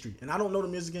music industry, and I don't know the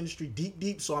music industry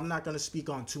deep, so I'm not going to speak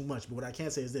on too much, but what I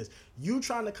can say is this. You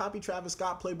trying to copy Travis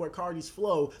Scott, Playboi Carti's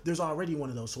flow, there's already one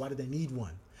of those, so why do they need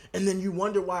one? And then you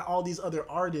wonder why all these other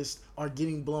artists are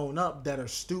getting blown up that are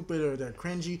stupid or they're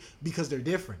cringy because they're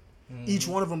different. Each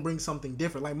one of them brings something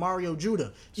different. Like Mario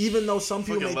Judah, even though some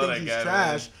people may think he's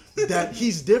trash, that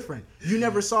he's different. You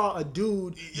never saw a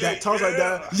dude that talks like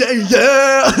that.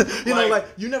 Yeah. Like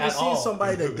you never seen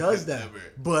somebody that does that.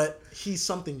 But he's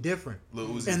something different. Lil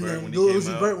Uzi and Vert then Lil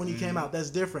Uzi Vert when he came out, that's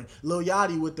different. Lil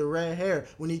Yachty with the red hair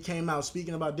when he came out,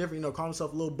 speaking about different, calling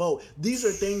himself a Lil Boat. These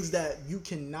are things that you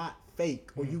cannot fake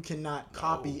or you cannot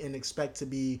copy and expect to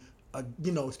be a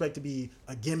gimmick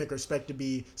or expect to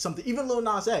be something. Even Lil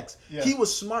Nas X, he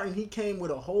was smart and he came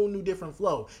with a whole new different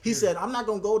flow. He said, I'm not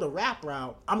going to go the rap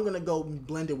route. I'm going to go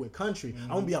blend it with country. I'm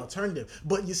going to be alternative.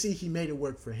 But you see, he made it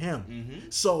work for him. Mm-hmm.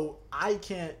 So I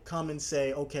can't come and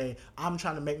say, okay, I'm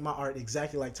trying to make my art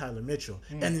exactly like Tyler Mitchell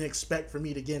and then expect for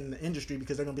me to get in the industry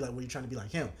because they're going to be like, well, you're trying to be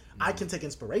like him. I can take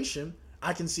inspiration.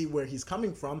 I can see where he's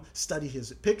coming from, study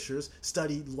his pictures,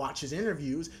 watch his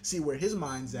interviews, see where his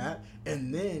mind's at,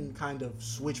 and then kind of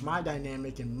switch my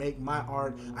dynamic and make my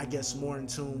art, I guess, more in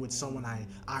tune with someone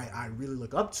I really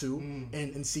look up to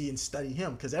and see and study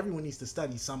him. Because everyone needs to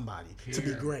study somebody to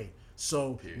be great.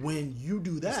 So when you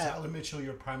do that... Is Tyler Mitchell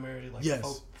your primary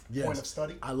point of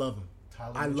study? I love him.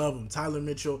 I love him. Tyler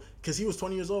Mitchell, because he was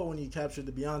 20 years old when he captured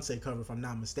the Beyonce cover, if I'm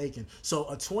not mistaken. So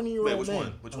a 20-year-old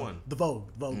man. Which one? The Vogue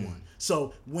one.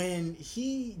 So when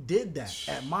he did that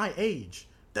at my age,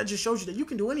 that just shows you that you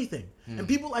can do anything. And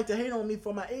people like to hate on me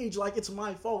for my age like it's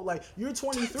my fault. Like, you're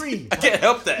 23. I can't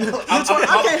help that.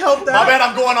 I can't help that. My bad,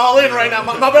 I'm going all in right now.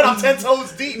 My bad, I'm 10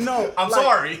 toes deep. No, I'm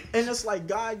sorry. And it's like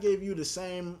God gave you the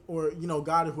same, or,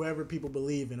 God or whoever people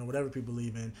believe in or whatever people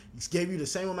believe in, gave you the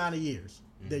same amount of years.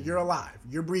 that you're alive,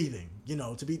 you're breathing, you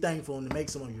know, to be thankful and to make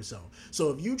some of yourself.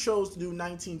 So if you chose to do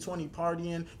 1920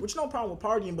 partying, which no problem with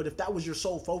partying, but if that was your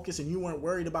sole focus and you weren't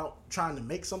worried about trying to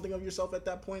make something of yourself at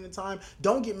that point in time,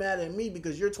 don't get mad at me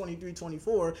because you're 23,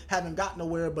 24, haven't got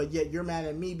nowhere, but yet you're mad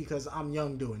at me because I'm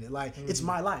young doing it. Like, it's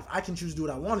my life. I can choose to do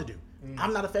what I want to do.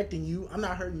 I'm not affecting you. I'm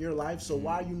not hurting your life. So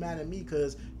why are you mad at me?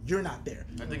 Because you're not there.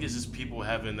 I think it's just people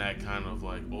having that kind of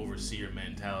like overseer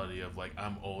mentality of like,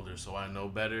 I'm older, so I know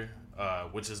better,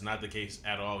 which is not the case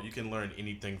at all. You can learn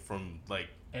anything from like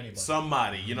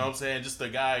somebody, you know what I'm saying? Just a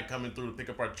guy coming through to pick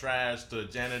up our trash, to a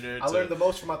janitor. I learned the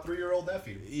most from my 3-year-old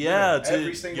nephew. Yeah, to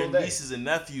every single your day. nieces and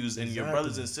nephews and your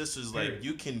brothers and sisters. Like,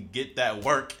 you can get that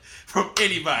work from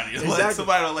anybody. Like,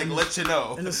 somebody will like let you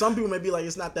know. And then some people may be like,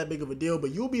 it's not that big of a deal,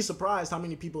 but you'll be surprised how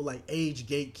many people like age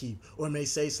gatekeep or may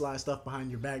say sly stuff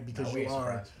behind your back because you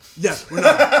are. Yes, we're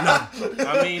not. No.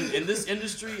 I mean, in this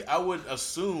industry, I would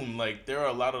assume like there are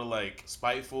a lot of like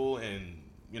spiteful and,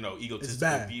 you know,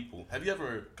 egotistical people. Have you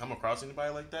ever come across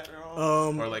anybody like that at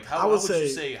all? Or like, how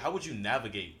would you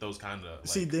navigate those kind of? Like,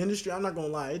 see, the industry, I'm not gonna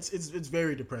lie, it's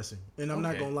very depressing, and I'm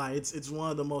not gonna lie, it's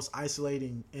one of the most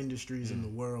isolating industries in the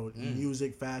world.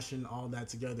 Music, fashion, all that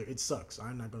together, it sucks.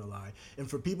 I'm not gonna lie. And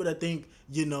for people that think,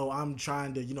 you know, I'm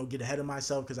trying to, you know, get ahead of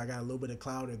myself because I got a little bit of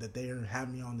clout or that they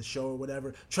have me on the show or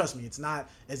whatever, trust me, it's not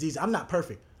as easy. I'm not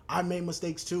perfect. I made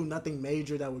mistakes too, nothing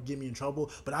major that would get me in trouble,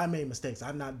 but I made mistakes.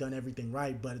 I've not done everything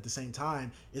right, but at the same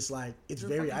time, it's like, it's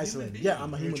very isolating. Yeah,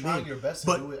 I'm a human being. You're trying your best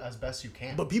to do it as best you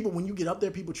can. But people, when you get up there,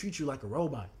 people treat you like a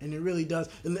robot, and it really does.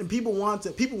 And people want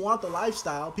the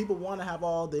lifestyle. People want to have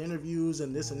all the interviews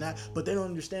and this and that, but they don't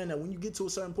understand that when you get to a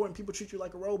certain point, people treat you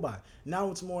like a robot. Now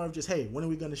it's more of just, hey, when are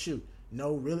we going to shoot?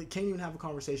 No, really, can't even have a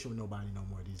conversation with nobody no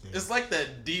more these days. It's like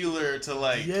that dealer to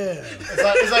like. Yeah.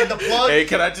 It's like the plug. Hey,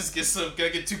 can I just get some? Can I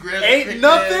get 2 grams? Ain't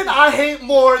nothing I hate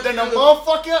more than a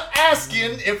motherfucker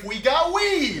asking if we got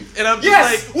weed. And I'm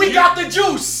just like, we got the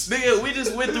juice. Nigga, we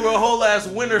just went through a whole ass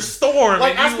winter storm.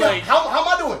 Like, and you like, how am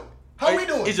I doing? How we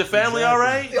doing? Is your family all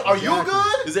right? Are you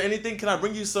good? Is there anything? Can I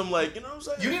bring you some, like, you know what I'm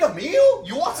saying? You need a meal?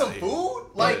 You want some food?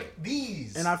 Like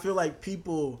these. And I feel like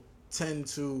people tend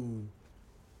to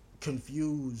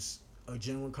confuse a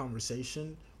general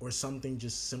conversation or something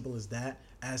just simple as that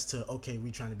as to, okay,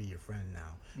 we trying to be your friend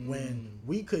now. When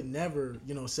we could never,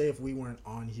 you know, say if we weren't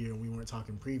on here and we weren't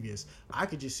talking previous, I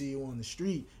could just see you on the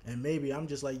street and maybe I'm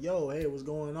just like, yo, hey, what's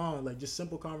going on? Like, just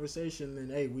simple conversation, and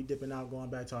hey, we dipping out,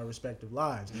 going back to our respective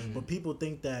lives. But people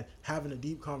think that having a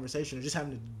deep conversation or just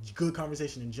having a good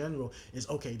conversation in general is,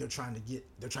 okay, they're trying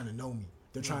to know me.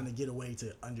 They're trying to get a way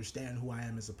to understand who I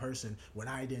am as a person when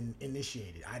I didn't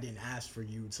initiate it. I didn't ask for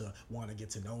you to want to get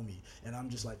to know me. And I'm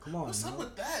just like, come on. What's up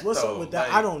with that? What's up with that?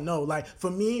 Like, I don't know. Like,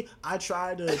 for me, I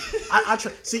try to, I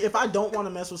try, see, if I don't want to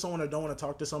mess with someone or don't want to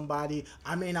talk to somebody,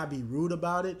 I may not be rude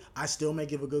about it. I still may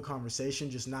give a good conversation,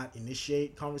 just not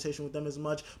initiate conversation with them as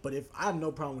much. But if I have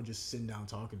no problem with just sitting down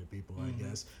talking to people, I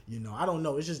guess, you know, I don't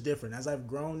know. It's just different. As I've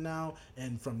grown now,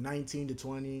 and from 19 to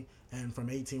 20, and from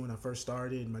 18 when I first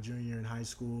started, my junior year in high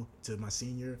school to my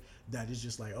senior, that is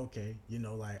just like, okay, you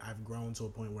know, like I've grown to a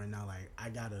point where now like I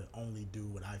gotta only do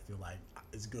what I feel like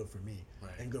is good for me.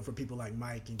 Right. And good for people like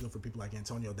Mike and good for people like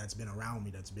Antonio that's been around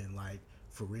me, that's been like,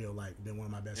 for real, like been one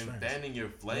of my best friends. And fanning your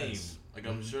flame. Yes. Like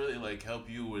I'm sure they like help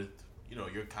you with, you know,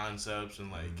 your concepts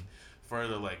and like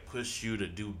further like push you to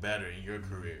do better in your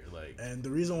career. Like, and the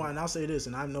reason why, and I'll say this,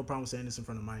 and I have no problem saying this in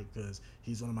front of Mike because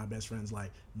he's one of my best friends.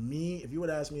 Like me, if you would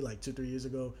ask me like 2-3 years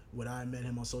ago, would I met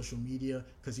him on social media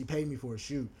because he paid me for a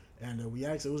shoot, and we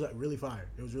actually, it was like really fire.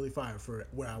 It was really fire for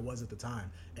where I was at the time,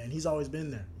 and he's always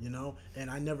been there, you know. And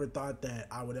I never thought that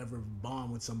I would ever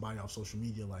bond with somebody off social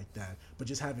media like that, but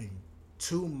just having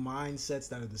two mindsets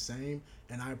that are the same,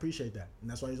 and I appreciate that, and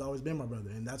that's why he's always been my brother,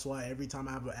 and that's why every time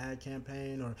I have an ad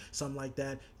campaign or something like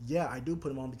that, yeah, I do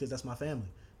put him on because that's my family.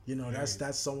 You know,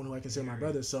 that's someone who I consider my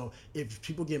brother. So if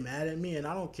people get mad at me, and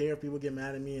I don't care if people get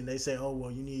mad at me and they say, oh, well,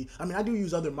 you need, I mean, I do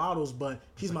use other models, but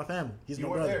he's my family. He's my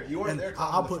brother. You weren't there.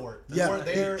 I'll put, you weren't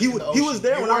there. He was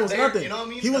there when I was nothing. You know what I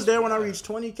mean? He was there when I reached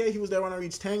 20K. He was there when I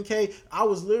reached 10K. I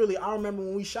was literally, I remember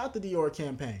when we shot the Dior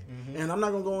campaign, and I'm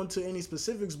not going to go into any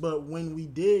specifics, but when we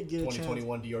did get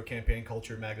 2021 Dior campaign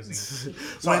culture magazine.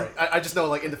 Sorry, I just know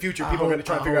like in the future people are going to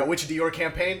try to figure out which Dior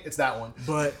campaign. It's that one.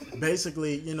 But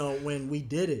basically, you know, when we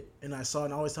did it, and I saw,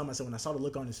 and I always tell myself when I saw the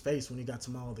look on his face when he got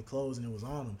to all the clothes and it was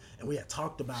on him, and we had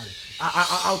talked about it.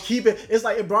 I'll keep it. It's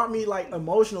like it brought me like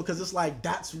emotional because it's like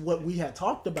that's what we had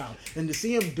talked about, and to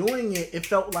see him doing it, it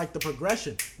felt like the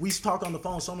progression. We talk on the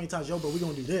phone so many times, yo, but we're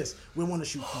gonna do this. We want to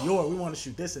shoot Dior. We want to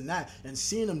shoot this and that, and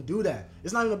seeing him do that,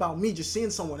 it's not even about me. Just seeing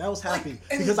someone else happy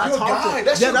because I talked to him.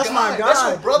 That's my guy. That's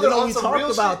your brother. You know, we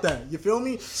talked about that. You feel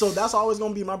me? So that's always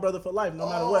gonna be my brother for life, no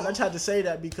matter what. And I just had to say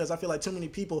that because I feel like too many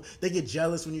people, they get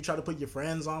jealous when you try to put your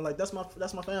friends on. Like that's my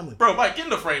family. Bro, Mike, get in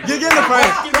the frame. Get in the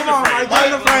frame. Come on, Mike. Get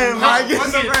in the frame, Mike. Get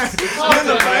in the frame. Get in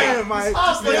the frame, Mike.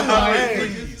 Get in the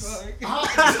frame.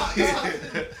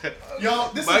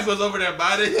 Yo, Mike was over there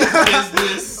by the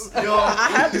business. Yo, I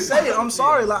had to say it. I'm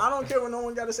sorry. Like I don't care what no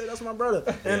one got to say. That's my brother,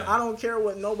 and I don't care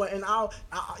what nobody. And I'll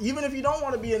even if you don't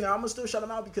want to be in there, I'm gonna still shut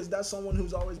him out because that's someone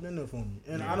who's always been there for me,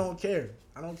 and I don't care.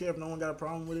 I don't care if no one got a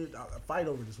problem with it. I'll fight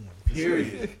over this one.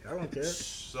 Period. I don't care.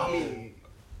 So, I mean,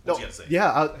 what you gotta say?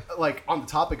 yeah, like on the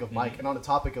topic of Mike and on the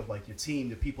topic of like your team,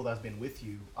 the people that's been with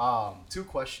you. 2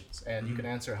 questions, and you can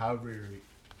answer however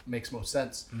makes most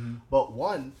sense. But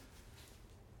one,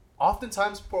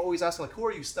 oftentimes people are always asking like, who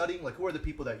are you studying? Like, who are the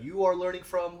people that you are learning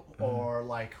from, or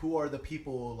like, who are the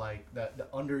people like that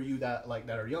under you that like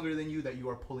that are younger than you that you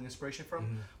are pulling inspiration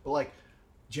from? But like,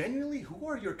 genuinely, who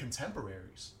are your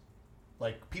contemporaries?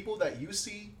 Like people that you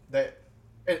see that.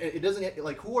 And it doesn't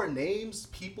like who are names,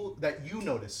 people that you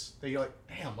notice that you're like,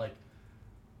 damn, like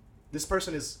this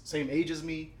person is same age as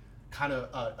me, kind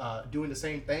of doing the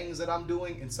same things that I'm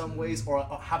doing in some ways, or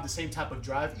have the same type of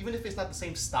drive, even if it's not the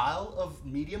same style of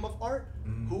medium of art.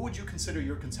 Who would you consider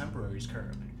your contemporaries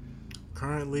currently?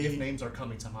 Currently, if names are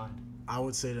coming to mind, I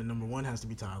would say that number 1 has to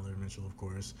be Tyler Mitchell, of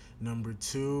course. Number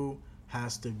 2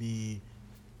 has to be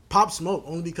Pop Smoke,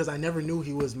 only because I never knew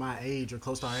he was my age or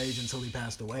close to our age until he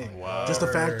passed away. Wow. Just the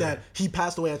fact that he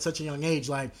passed away at such a young age,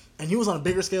 like, and he was on a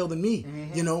bigger scale than me.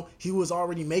 You know, he was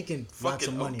already making lots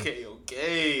of money.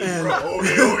 Okay. And,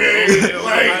 okay.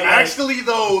 Like actually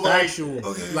though, like actual,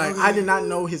 like I did not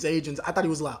know his age, and I thought he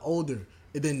was a lot older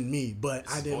than me, but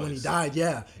I did when he died,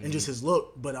 and just his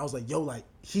look. But I was like, yo, like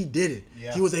he did it.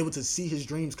 Yeah. He was able to see his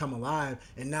dreams come alive,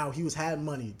 and now he had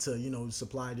money to, you know,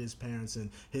 supply to his parents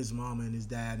and his mama and his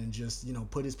dad, and just, you know,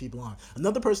 put his people on.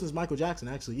 Another person is Michael Jackson.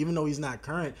 Actually, even though he's not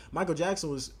current, Michael Jackson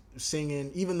was singing,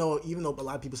 even though a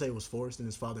lot of people say it was forced and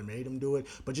his father made him do it,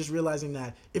 but just realizing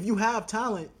that if you have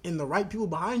talent and the right people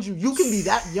behind you, you can be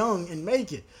that young and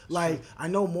make it. Like, I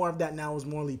know more of that now is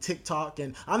morely TikTok,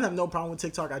 and I have no problem with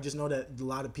TikTok. I just know that a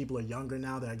lot of people are younger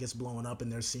now that I guess blowing up,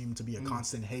 and there seems to be a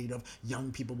constant hate of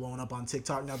young people blowing up on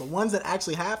TikTok. Now the ones that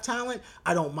actually have talent,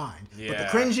 I don't mind, but the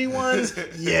cringy ones, I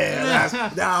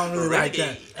don't really like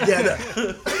that.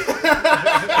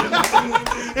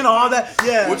 You know, all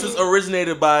that, which was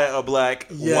originated by a black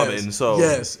woman. So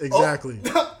yes, exactly.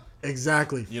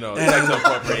 Exactly. You know,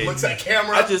 looks at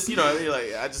camera. I just, you know,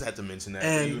 I just had to mention that.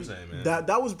 And you were saying, man.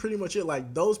 That was pretty much it.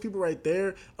 Like those people right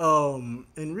there, and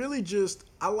really just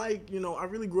I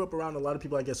really grew up around a lot of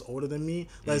people I guess older than me.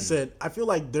 Like I said, I feel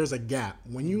like there's a gap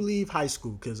when you leave high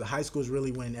school, because high school is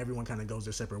really when everyone kind of goes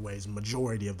their separate ways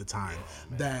majority of the time.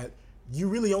 That you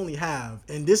really only have,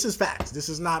 and this is facts. This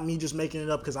is not me just making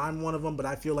it up because I'm one of them, but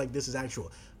I feel like this is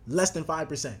actual. Less than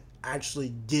 5% actually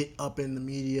get up in the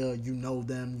media. You know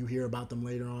them. You hear about them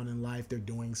later on in life. They're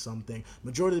doing something.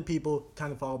 Majority of the people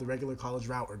kind of follow the regular college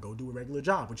route or go do a regular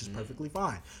job, which is perfectly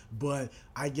fine. But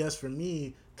I guess for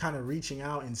me, kind of reaching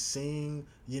out and seeing,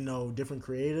 you know, different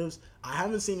creatives, I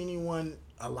haven't seen anyone.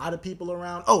 A lot of people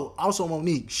around. Oh, also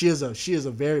Monique. Monique is in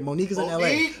LA. Monique is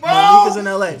in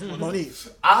LA. Monique.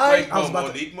 I was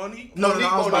about Monique? No,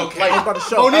 I was about to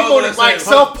show. Monique, like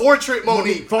self-portrait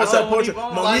Monique. Self-portrait.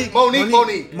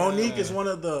 Monique is one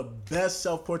of the best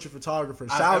self-portrait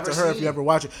photographers. Shout out to her if you ever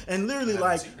watch it. And literally,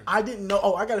 like, I didn't know.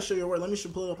 Oh, I gotta show you her work. Let me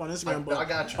pull it up on Instagram. I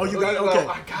got you. Oh, you got it? Okay.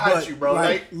 I got you, bro.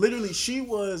 Like, literally, she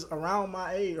was around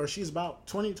my age, or she's about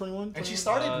 20, 21. And she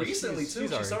started recently too.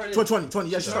 She started 20.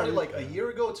 Yeah, she started like a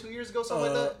year ago, 2 years ago,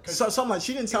 something like that. Something like,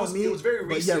 she didn't tell me. It was very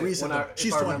recent. Yeah, recent.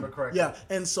 She's 20. Remember correctly. Yeah,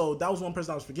 and so that was one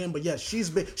person I was forgetting. But yeah, she's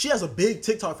big. She has a big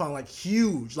TikTok following, like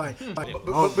huge.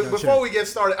 Before we get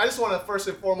started, I just want to first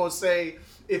and foremost say,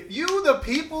 if you, the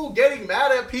people, getting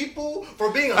mad at people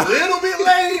for being a little bit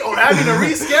late or having to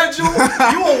reschedule,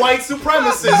 you a white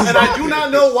supremacist, and I do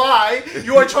not know why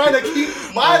you are trying to keep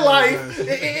my life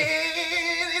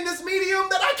in this medium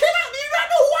that I cannot. Do you not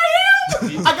know who I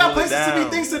am? I got places to be,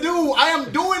 things to do. I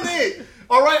am doing it.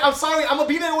 All right, I'm sorry. I'm gonna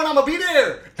be there when I'm gonna be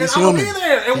there, and He's I'm gonna be human.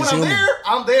 there. And when He's I'm human. there,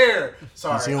 I'm there. He's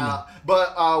Sorry, human.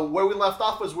 but where we left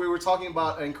off was we were talking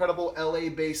about an incredible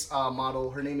LA-based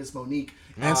model. Her name is Monique.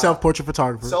 And self-portrait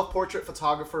photographer. Self-portrait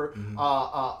photographer.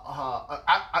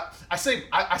 I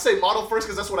say model first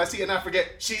because that's what I see, and I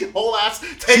forget she whole ass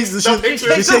takes the pictures. She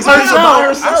takes pictures herself. by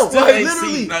herself. Still Like, ain't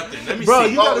literally. seen nothing. Let me Bro, see.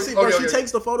 you gotta Oh, see, bro. okay, She okay.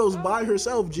 takes the photos by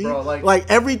herself, G. Bro, like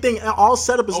everything, all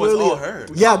setup is Oh, it's literally all her.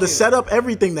 Yeah, the setup,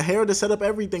 everything, the hair, the setup,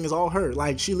 everything is all her.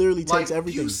 Like she literally Like, takes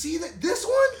everything. you see this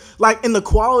one? Like, and the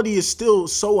quality is still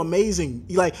so amazing.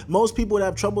 Like most people would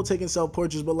have trouble taking self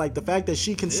portraits, but like the fact that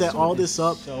she can set all this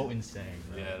up. So insane,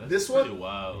 bro. Yeah, that's This pretty one?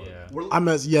 wild. Yeah. I'm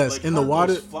as yes Like, in the her,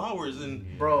 water. those flowers and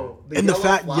Bro, And the yellow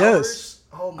fact, flowers, yes.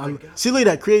 Oh my god. See, look at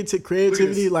that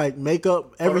creativity, this. like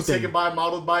makeup, Photos everything. taken by,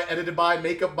 modeled by, edited by,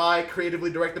 makeup by,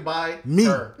 creatively directed by Me,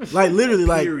 her. like literally,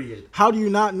 like Period. how do you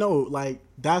not know? Like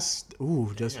that's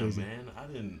just yeah, crazy. man,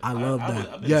 I love that.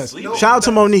 I've been Yes, sleeping. shout out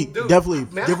to Monique. Dude, Definitely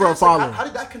man, give her a honestly, follow. How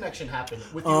did that connection happen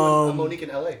with you and Monique in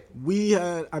LA? We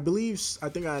had, I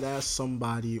think I had asked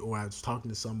somebody, or I was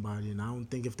talking to somebody, and I don't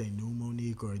think if they knew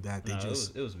Monique or that they No,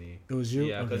 just. it was me. It was you?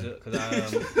 Yeah, because Okay.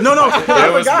 I No, I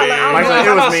was forgot. me. Like, I Mike said it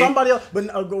know was me. somebody else,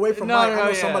 but away from No, Mike, no, I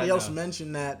know yeah, somebody else no.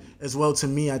 mentioned that as well to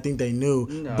me. I think they knew,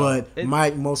 No, but it-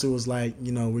 Mike mostly was like,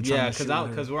 we're trying yeah, to shoot her.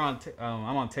 because we're on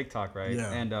I'm on TikTok, right?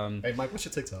 Yeah. And Hey, Mike, what's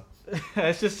your TikTok?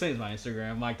 it's just same as my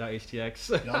Instagram, Mike.htx.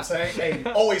 You know what I'm saying?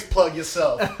 Hey, always plug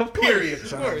yourself. Period.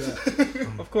 Of course,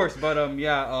 of course. But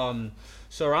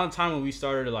so around the time when we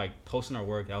started like posting our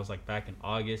work, that was like back in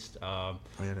August. Oh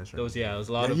yeah, that's right. There was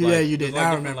a lot of Yeah, like, you there did. was, like, I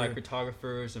different remember. like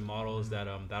photographers and models that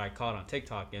I caught on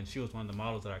TikTok, and she was one of the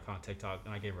models that I caught on TikTok,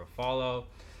 and I gave her a follow,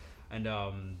 and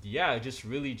it just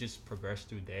really just progressed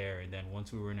through there, and then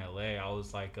once we were in LA, I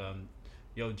was like,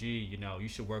 yo, G, you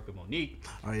should work with Monique.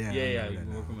 Oh yeah, I Yeah, remember you that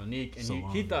work now. with Monique, and So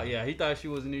he long thought she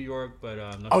was in New York, but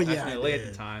no, Oh she's yeah, in I LA at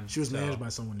did. the time. She was so, managed by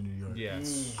someone in New York. Yeah.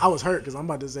 I was hurt because I'm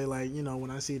about to say like when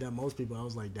I see that most people, I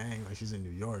was like, dang, like she's in New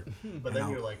York. But then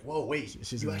you're like, whoa, wait,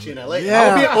 She's you in actually in LA. LA?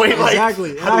 Yeah, Wait, like,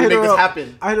 exactly. How do we make this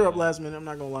happen? I hit her up last minute. I'm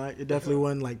not gonna lie, it definitely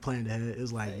wasn't like planned ahead. It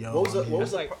was like, yo, What was I'm it- here. what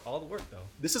That's was like all the work though.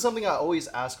 This is something I always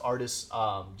ask artists,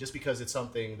 just because it's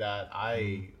something that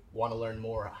I want to learn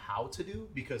more how to do.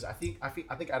 Because I think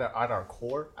at our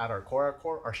core,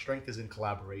 our strength is in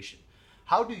collaboration.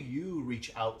 How do you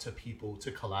reach out to people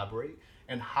to collaborate,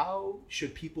 and how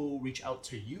should people reach out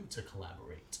to you to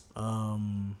collaborate?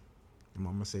 I'm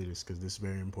gonna say this because this is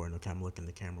very important. Okay, I'm looking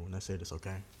at the camera when I say this.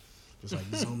 Okay, just like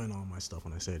zoom in on my stuff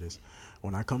when I say this.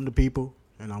 When I come to people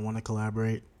and I want to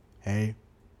collaborate, hey,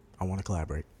 I want to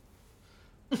collaborate.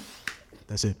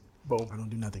 That's it. Boom. I don't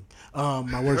do nothing.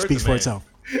 My work Heard speaks the for man. itself.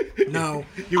 No,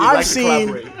 You would like to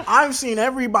collaborate. I've seen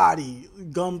everybody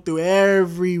come through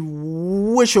every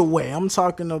which way. I'm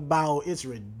talking about it's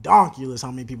ridiculous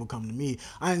how many people come to me.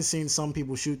 I ain't seen some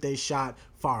people shoot they shot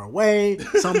far away.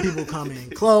 Some people come in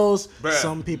close. Bruh.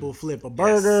 Some people flip a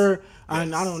burger. I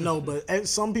don't know, but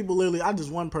some people literally. I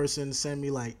just one person sent me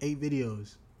like 8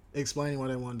 videos explaining why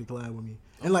they wanted to collab with me.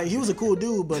 And like he was a cool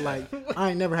dude, but like I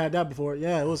ain't never had that before.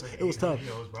 Yeah, it was tough.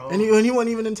 videos, bro. And he wasn't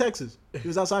even in Texas. He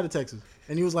was outside of Texas.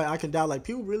 And he was like, I can doubt like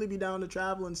people really be down to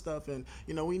travel and stuff. And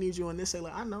we need you on this. Say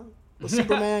like I know, but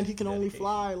Superman he can only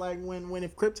fly like when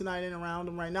if Kryptonite ain't around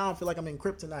him right now. I feel like I'm in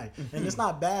Kryptonite, and it's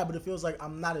not bad, but it feels like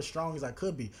I'm not as strong as I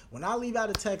could be. When I leave out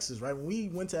of Texas, right? When we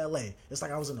went to LA, it's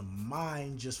like I was in a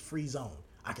mind just free zone.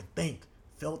 I could think,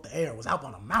 felt the air, was out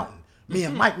on a mountain. Me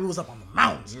and Mike, we was up on the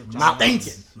mountains,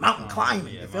 mountain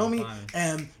climbing. Yeah, You feel me? mountain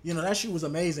climbing. And that shoot was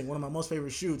amazing. One of my most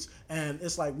favorite shoots. And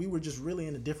it's like we were just really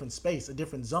in a different space, a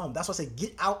different zone. That's why I say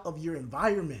get out of your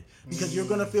environment because you're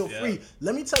gonna feel free.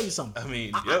 Let me tell you something. I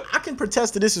mean, I can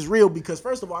protest that this is real because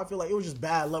first of all, I feel like it was just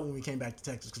bad luck when we came back to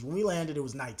Texas because when we landed, it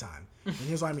was nighttime. And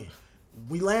here's what I mean.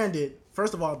 We landed.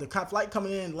 First of all, the flight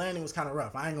coming in, landing was kind of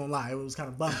rough. I ain't gonna lie, it was kind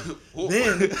of bumpy.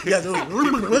 Then, yeah, it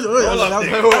was,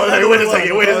 Wait a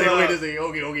second.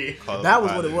 Okay. that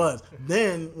was what it was.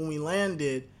 Then when we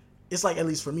landed, it's like, at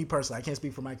least for me personally, I can't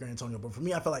speak for Mike or Antonio, but for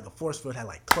me, I felt like a force field had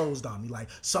like closed on me, like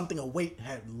something, a weight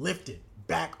had lifted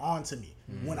back onto me.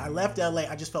 When I left LA,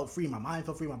 I just felt free. My mind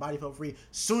felt free. My body felt free.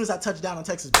 As soon as I touched down on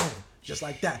Texas, boom, just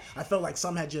like that. I felt like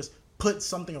some had just put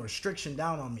something, a restriction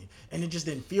down on me, and it just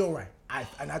didn't feel right.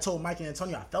 I told Mike and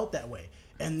Antonio I felt that way.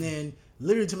 And then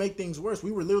literally to make things worse,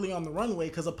 we were literally on the runway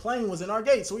because a plane was in our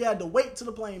gate. So we had to wait till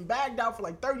the plane bagged out for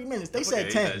like 30 minutes. They said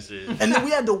 10. And then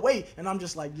we had to wait. And I'm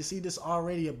just like, you see, this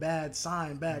already a bad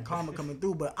sign, bad karma coming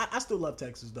through. But I still love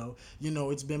Texas, though.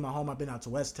 It's been my home. I've been out to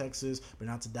West Texas, been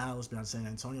out to Dallas, been out to San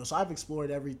Antonio. So I've explored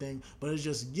everything. But it's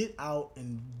just get out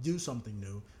and do something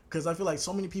new. Because I feel like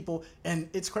so many people, and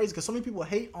it's crazy because so many people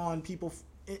hate on people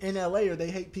in LA or they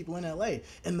hate people in LA.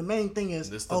 And the main thing is,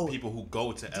 This the people who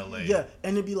go to LA. yeah,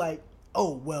 and it'd be like,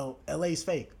 oh, well, LA's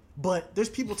fake. But there's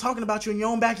people talking about you in your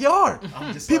own backyard.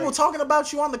 People talking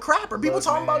about you on the crapper. People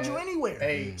talking about you anywhere.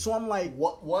 Hey, so I'm like,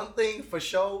 one thing for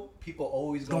sure, people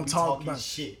always gonna be talking about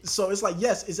shit. So it's like,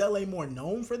 yes, is LA more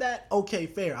known for that? Okay,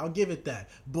 fair, I'll give it that.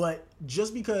 But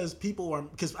just because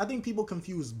because I think people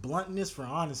confuse bluntness for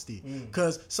honesty.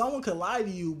 Because someone could lie to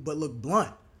you but look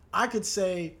blunt. I could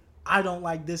say I don't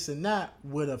like this and that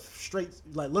with a straight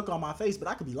look on my face, but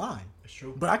I could be lying. It's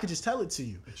true. But I could just tell it to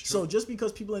you. So just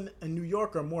because people in New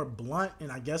York are more blunt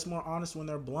and I guess more honest when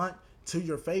they're blunt to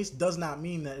your face does not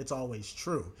mean that it's always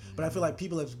true. But I feel like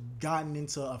people have gotten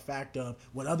into a fact of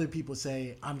what other people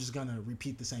say, I'm just going to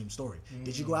repeat the same story.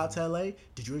 Did you go out to LA?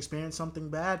 Did you experience something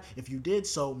bad? If you did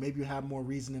so, maybe you have more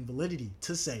reason and validity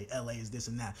to say LA is this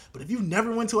and that. But if you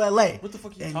never went to LA, What the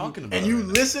fuck are you talking about? and you right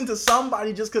now? listen to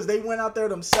somebody just because they went out there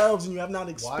themselves and you have not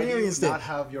experienced Why do you it. not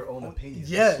have your own opinion?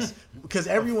 Yes, because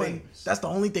everyone, things. that's the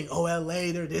only thing. Oh,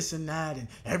 LA, they're this and that, and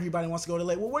everybody wants to go to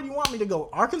LA. Well, where do you want me to go?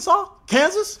 Arkansas?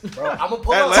 Kansas? Bro, I'm gonna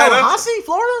pull up. Atlanta. Tallahassee,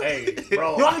 Florida? Hey,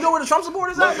 bro. You want me to go where the Trump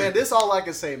supporters Look, at? man, this is all I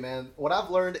can say, man. What I've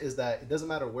learned is that it doesn't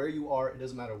matter where you are, it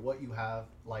doesn't matter what you have.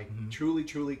 Like, truly,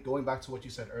 going back to what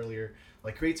you said earlier,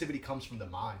 like, creativity comes from the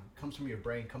mind, comes from your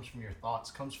brain, comes from your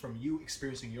thoughts, comes from you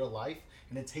experiencing your life,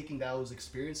 and then taking those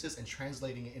experiences and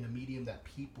translating it in a medium that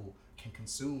people can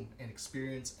consume and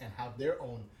experience and have their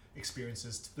own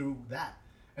experiences through that.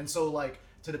 And so, like,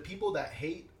 to the people that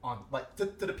hate on, like, to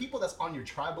the people that's on your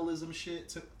tribalism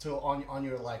shit, on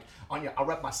your I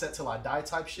rep my set till I die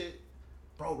type shit,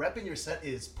 bro, repping your set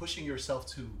is pushing yourself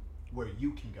to where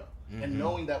you can go. And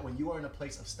knowing that when you are in a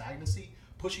place of stagnancy,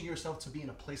 pushing yourself to be in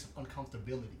a place of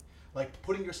uncomfortability. Like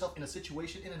putting yourself in a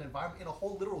situation, in an environment, in a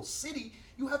whole literal city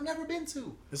you have never been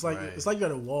to. It's like Right. it's like you're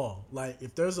at a wall. Like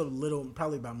if there's a little,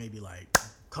 probably about maybe like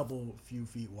a few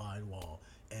feet wide wall,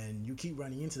 and you keep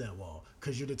running into that wall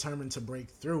because you're determined to break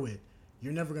through it.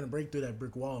 You're never gonna break through that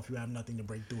brick wall if you have nothing to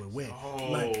break through it with.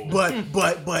 Like,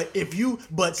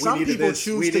 but some needed people this.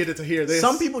 choose We needed to hear this.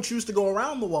 Some people choose to go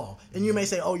around the wall, and you may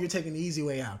say, "Oh, you're taking the easy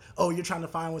way out. Oh, you're trying to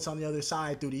find what's on the other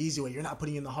side through the easy way. You're not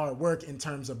putting in the hard work in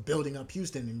terms of building up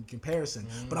Houston in comparison."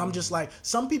 But I'm just like,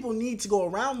 some people need to go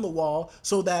around the wall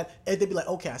so that they'd be like,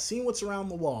 "Okay, I seen what's around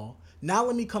the wall. Now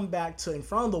let me come back to in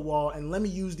front of the wall and let me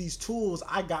use these tools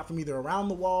I got from either around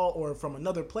the wall or from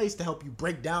another place to help you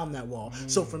break down that wall."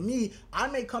 So for me, I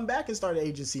may come back and start an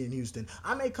agency in Houston.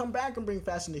 I may come back and bring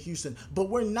fashion to Houston, but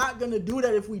we're not going to do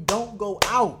that if we don't go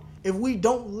out, if we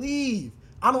don't leave.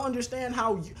 I don't understand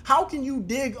how can you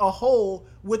dig a hole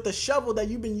with the shovel that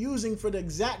you've been using for the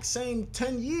exact same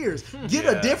 10 years? Get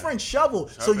a different shovel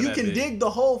so you can dig the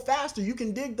hole faster. You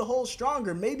can dig the hole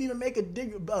stronger. Maybe even make a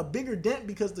bigger dent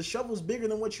because the shovel's bigger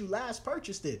than what you last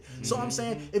purchased it. So I'm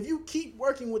saying if you keep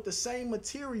working with the same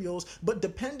materials, but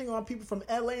depending on people from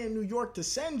LA and New York to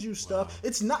send you stuff,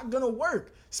 it's not going to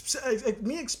work.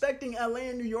 Me expecting LA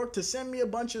and New York to send me a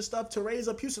bunch of stuff to raise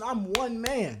up Houston, I'm one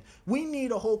man. We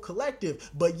need a whole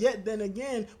collective, but yet then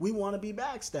again, we want to be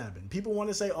backstabbing. People want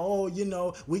to say, "Oh,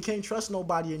 we can't trust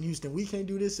nobody in Houston. We can't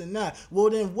do this and that." Well,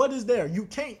 then what is there? You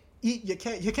can't eat you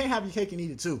can't have your cake and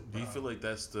eat it too. Do you feel like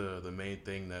that's the main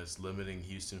thing that's limiting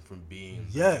Houston from being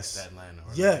Yes. like Atlanta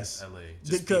or Yes. LA?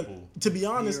 Just Because people. to be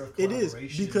honest, Fear of it is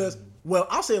collaboration. because, well,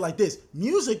 I'll say it like this: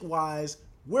 music-wise,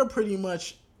 we're pretty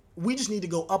much. We just need to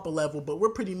go up a level, but we're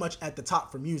pretty much at the top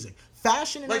for music.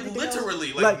 Fashion and Like everything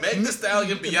literally, else, like Meg Thee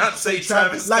Stallion, Beyonce,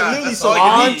 Travis like Scott. literally, That's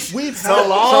all you need. we've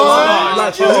Solange.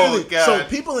 like Oh, literally, God. so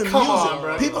people in Come music, on,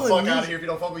 bro. people Get the in fuck out of music, here if you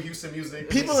don't fuck with Houston music.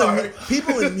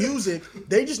 people in music,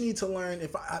 they just need to learn.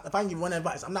 If I can give one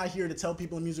advice, I'm not here to tell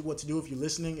people in music what to do. If you're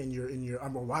listening and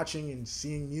I'm watching and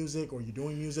seeing music or you're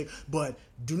doing music, but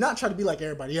do not try to be like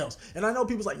everybody else. And I know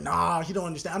people's like, "Nah, you don't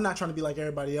understand. I'm not trying to be like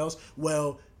everybody else."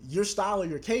 Well, your style or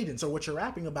your cadence or what you're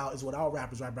rapping about is what all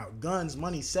rappers rap about: guns,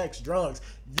 money, sex, drugs.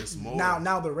 Just more.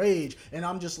 Now the rage. And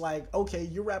I'm just like, okay,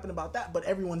 you're rapping about that, but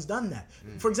everyone's done that.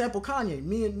 For example, Kanye.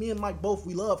 Me and Mike both,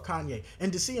 we love Kanye.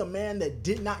 And to see a man that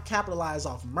did not capitalize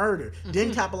off murder,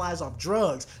 didn't capitalize off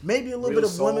drugs, maybe a little Real bit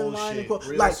of women soul lying, shit.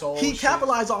 Real like soul he shit.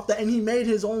 capitalized off that and he made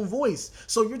his own voice.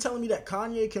 So you're telling me that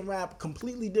Kanye can rap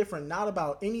completely different, not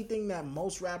about anything that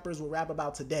most rappers will rap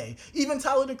about today. Even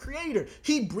Tyler the Creator,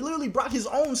 he literally brought his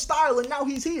own style and now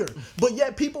he's here. But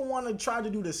yet people want to try to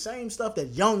do the same stuff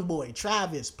that Youngboy,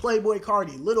 Travis, Playboy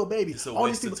Cardi, Little Baby, It's a all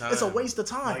these waste of people. It's a time. waste of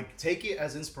time. Like, take it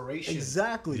as inspiration.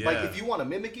 Exactly. Yeah. Like, if you want to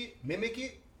mimic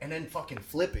it, and then fucking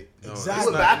flip it. No, Exactly. Do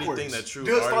it that's not backwards. anything that true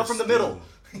Do it start from the artists middle.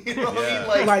 You know what I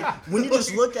Yeah. mean? Like when you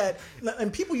just look at,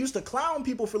 and people used to clown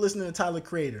people for listening to Tyler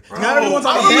Creator. Bro, Now everyone's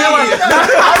on the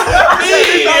I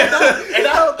mean, bandwagon. And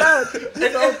I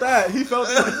felt that. He felt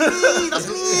that. That's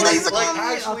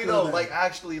me.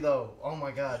 Actually though. Oh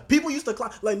my god. People used to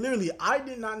like literally. I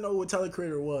did not know what Tyler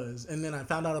Creator was, and then I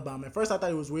found out about him. At first, I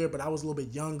thought it was weird, but I was a little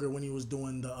bit younger when he was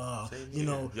doing the,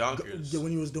 Yonkers.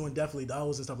 when he was doing Definitely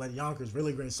Those and stuff like Yonkers.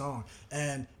 Really great song,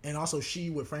 and also She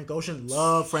with Frank Ocean.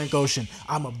 Love Frank Ocean.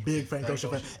 I'm a big Frank Ocean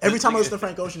fan. Every time I listen to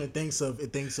Frank Ocean, it thinks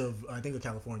of I think of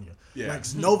California. Yeah. Like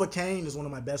Nova Kane is one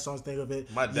of my best songs. Think of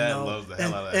it. My dad loves the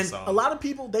hell out of that song. A lot of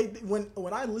people,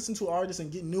 when I listen to artists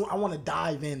and get new, I want to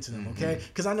dive into them, okay?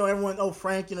 Because I know everyone. Oh,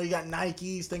 Frank, you got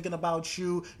Nikes thinking about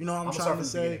you. I'm trying to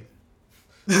say.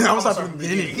 I'm sorry from the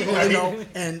beginning,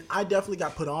 and I definitely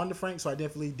got put on to Frank, so I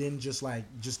definitely didn't just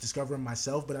discover him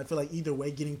myself. But I feel like either way,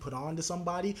 getting put on to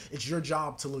somebody, it's your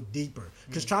job to look deeper.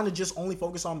 Because trying to just only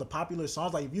focus on the popular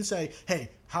songs, like if you say, "Hey,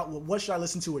 what should I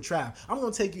listen to with Trap?" I'm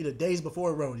gonna take you to Days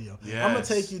Before Rodeo. Yes. I'm gonna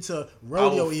take you to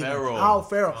Rodeo. Al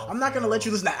Farrell. I'm not gonna let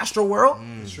you listen to Astro World.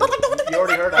 You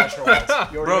already heard Astro World.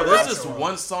 Bro, there's just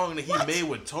one song that he made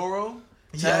with Toro.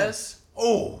 Taz.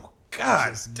 Oh.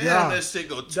 God damn, that shit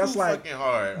go too fucking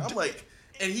hard. I'm like,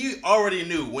 and he already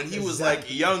knew when he was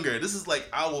like younger. This is like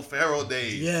Owl Pharaoh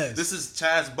days. Yes. This is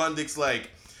Chaz Bundick's like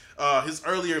his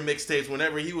earlier mixtapes.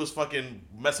 Whenever he was fucking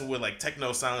messing with like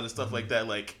techno sound and stuff like that.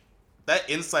 Like that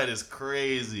insight is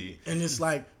crazy. And it's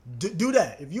like, do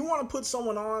that. If you want to put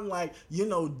someone on,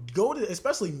 go to,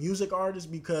 especially music artists,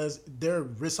 because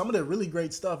some of their really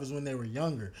great stuff is when they were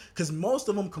younger. Because most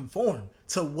of them conform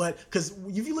to because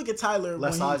if you look at Tyler,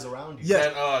 Less eyes around you.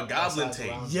 Yeah, that Goblin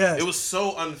tape. Yes. It was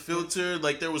so unfiltered.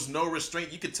 Like there was no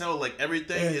restraint. You could tell like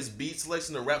everything. His beat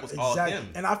selection, the rap was all him.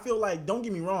 And I feel like, don't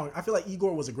get me wrong, I feel like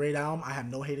Igor was a great album. I have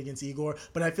no hate against Igor,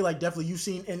 but I feel like definitely you've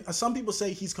seen, and some people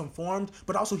say he's conformed,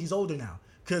 but also he's older now.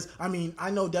 Because, I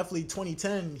know definitely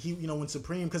 2010, when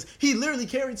Supreme, because he literally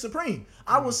carried Supreme.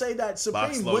 I will say that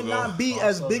Supreme would not be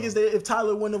as big as if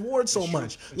Tyler wouldn't have worn so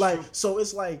much. So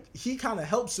it's like he kind of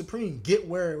helped Supreme get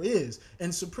where it is.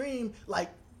 And Supreme,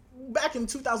 back in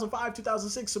 2005,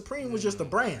 2006, Supreme was just a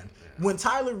brand. When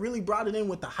Tyler really brought it in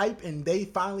with the hype and they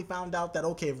finally found out that,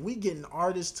 okay, if we get an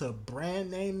artist to brand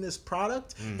name this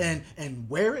product and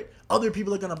wear it, other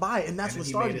people are going to buy it. And that's what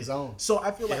started. Made his own. So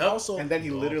I feel like also... And then he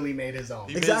literally made his own.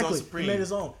 He made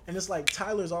his own. And it's like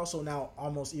Tyler's also now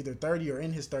almost either 30 or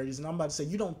in his 30s. And I'm about to say,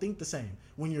 you don't think the same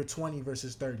when you're 20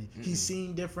 versus 30. He's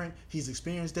seen different. He's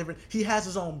experienced different. He has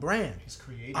his own brand. He's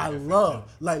creative. I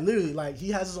love, literally, he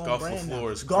has his own Golf brand now.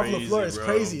 Golf LaFleur is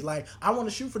crazy. I want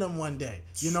to shoot for them one day.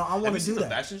 I want to do that.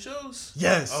 Fashion shows?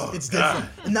 Yes, it's different.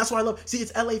 And that's why I love. See,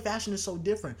 it's LA fashion is so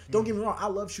different. Don't get me wrong. I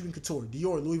love shooting couture,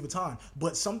 Dior, Louis Vuitton.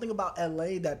 But something about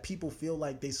LA that people feel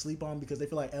like they sleep on because they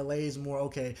feel like LA is more,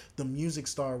 okay, the music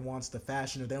star wants the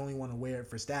fashion or they only want to wear it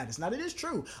for status. Now, it is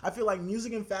true. I feel like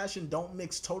music and fashion don't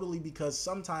mix totally because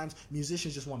sometimes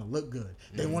musicians just want to look good.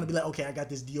 They want to be like, okay, I got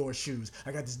this Dior shoes.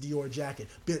 I got this Dior jacket.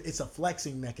 It's a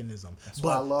flexing mechanism. But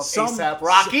I love A$AP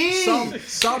Rocky.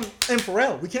 And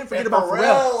Pharrell. We can't forget about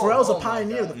Pharrell. Pharrell's a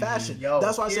pioneer of the fashion.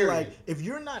 That's why I say, if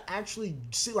you're not actually,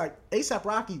 A$AP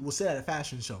Rocky will sit at a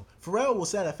fashion show. Pharrell will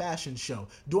sit at a fashion show.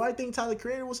 Do I think Tyler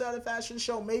Creator will sit at a fashion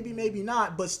show? Maybe, maybe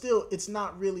not. But still, it's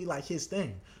not really his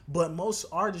thing. But most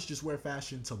artists just wear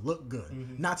fashion to look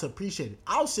good, not to appreciate it.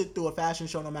 I'll sit through a fashion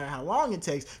show no matter how long it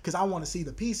takes because I want to see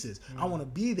the pieces. I want to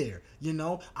be there.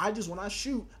 When I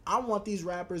shoot, I want these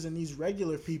rappers and these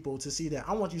regular people to see that.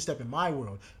 I want you to step in my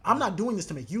world. I'm not doing this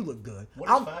to make you look good. What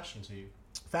is fashion to you?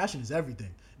 Fashion is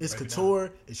everything. It's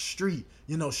couture, it's street.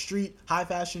 Street, high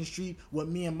fashion street, what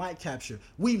me and Mike capture.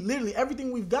 We literally,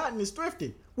 everything we've gotten is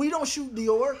thrifted. We don't shoot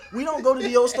Dior. We don't go to the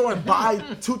Dior store and buy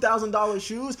 $2,000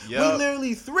 shoes. Yep. We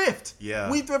literally thrift. Yeah.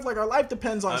 We thrift like our life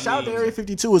depends on. Shout out to Area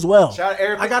 52 as well. Shout out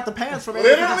Area 52. I got the pants from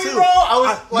Area 52. Literally,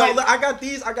 bro. I got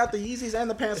these. I got the Yeezys and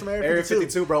the pants from Area 52. Area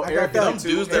 52, bro. I got them.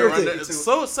 Dudes that run there.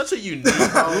 It's such a unique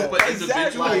group of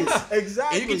individuals.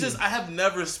 Exactly. And you can I have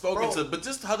never spoken to, but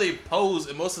just how they pose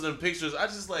in most of them pictures, I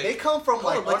just They come from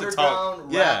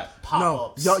underground rap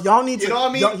pop-ups. No, y'all need to. You know what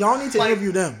I mean? Y'all need to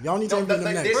interview them. Y'all need to interview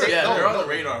them next. They're on the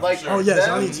radar. For sure. Oh yes,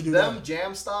 y'all need to do them that.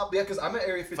 Jam Stop, because I'm at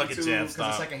Area 52 because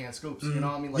of secondhand scoops. You know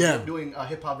what I mean? We're doing a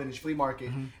hip hop vintage flea market,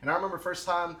 and I remember first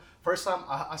time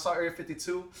I saw Area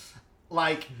 52.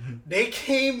 They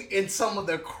came in some of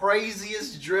the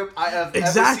craziest drip I have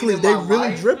ever seen in my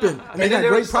life. Dripping, and they got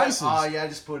great prices. Oh yeah, I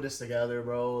just put this together,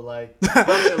 bro.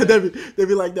 they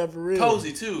be like that for real.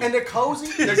 Cozy too, and they're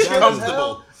cozy. They're chill as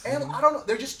hell. And I don't know,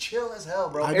 they're just chill as hell,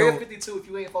 bro. Area 52. If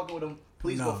you ain't fucking with them,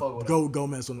 please go fuck with them. Go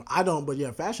mess with them. I don't, but yeah,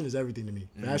 fashion is everything to me.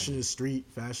 Fashion is street.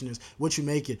 Fashion is what you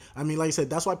make it. I mean, like I said,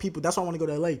 that's why I want to go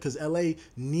to LA, because LA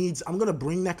needs. I'm gonna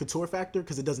bring that couture factor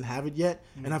because it doesn't have it yet,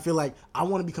 and I feel like I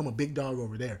want to become a big dog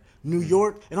over there. New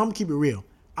York, and I'm gonna keep it real.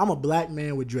 I'm a black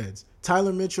man with dreads.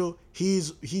 Tyler Mitchell, he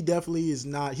definitely is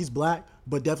not. He's black,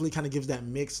 but definitely kind of gives that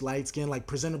mixed light skin, like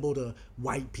presentable to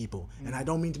white people. And I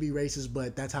don't mean to be racist,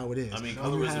 but that's how it is. I mean,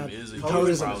 When you colorism have- is a Colorism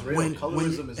is problem. real.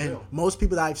 Colorism is and real. most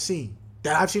people that I've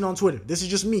seen on Twitter, this is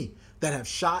just me, that have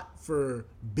shot for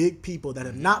big people that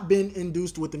have not been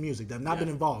induced with the music, that have not been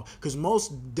involved. Because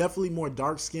most definitely more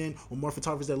dark skinned or more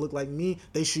photographers that look like me,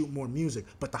 they shoot more music.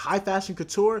 But the high fashion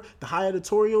couture, the high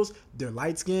editorials, they're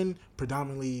light skinned,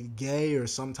 predominantly gay or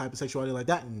some type of sexuality like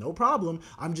that. No problem.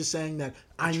 I'm just saying that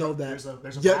I know that there's a pattern.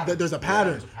 there's a Yeah, pattern. there's a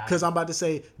pattern. Because I'm about to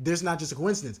say there's not just a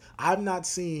coincidence. I've not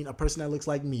seen a person that looks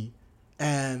like me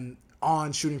and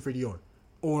on shooting for Dior.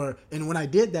 And when I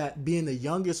did that, being the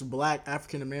youngest black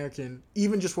African American,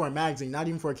 even just for a magazine, not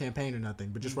even for a campaign or nothing,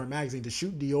 but just for a magazine, to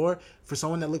shoot Dior for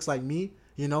someone that looks like me,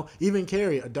 even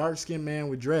Carrie, a dark skinned man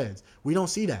with dreads, we don't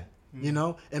see that.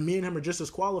 And me and him are just as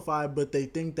qualified, but they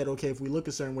think that, okay, if we look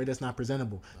a certain way, that's not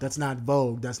presentable. That's not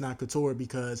Vogue. That's not couture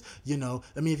because,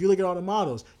 if you look at all the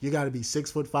models, you got to be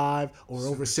 6'5" or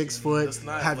over 6 foot, That's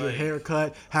not have your like- hair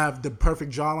cut, have the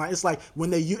perfect jawline. It's like when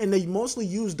they mostly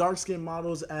use dark skinned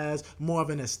models as more of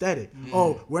an aesthetic.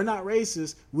 Oh, we're not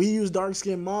racist. We use dark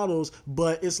skinned models,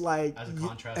 but it's like As a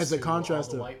contrast, as a to contrast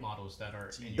all the to white models that are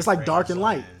in your it's like frame. dark and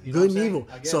light, You know good what and I'm evil.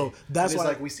 saying? I get So it. that's And why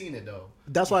it's like we seen it though.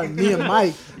 that's why me and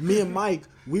Mike,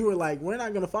 we were like, we're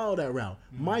not gonna follow that route.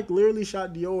 Mike literally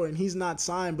shot Dior, and he's not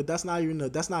signed, but that's not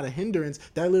a hindrance.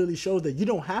 That literally shows that you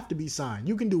don't have to be signed.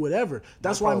 You can do whatever.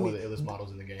 That's why probably me. one of the illest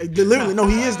models in the game. Literally, no,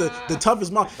 he is the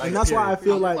toughest model, and that's why I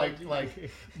feel like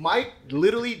Mike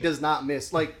literally does not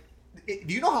miss. Like, do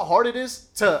you know how hard it is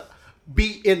to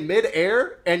be in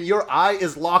midair and your eye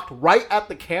is locked right at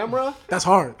the camera? that's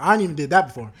hard. I ain't even did that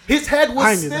before. His head I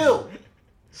was ain't still.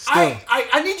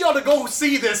 I need y'all to go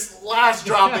see this last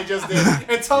drop they just did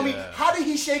and tell me how did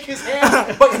he shake his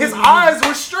hand, but his eyes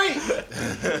were straight.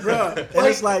 Bruh.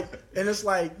 And it's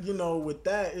like, with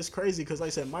that, it's crazy because, like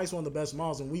I said, Mike's one of the best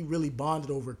models, and we really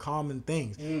bonded over common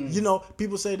things.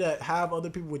 People say that have other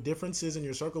people with differences in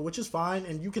your circle, which is fine,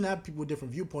 and you can have people with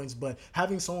different viewpoints, but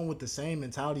having someone with the same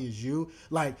mentality as you,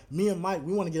 like me and Mike,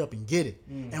 we want to get up and get it.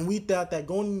 And we thought that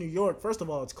going to New York, first of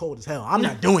all, it's cold as hell. I'm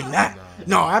not doing that.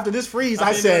 No, after this freeze,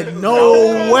 I said,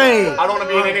 no way. I don't want to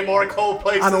be in any more cold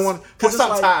places. I don't want for it's some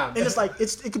like, time. and it's like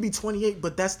it could be 28,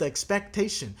 but that's the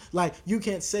expectation. Like you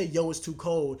can't say, "Yo, it's too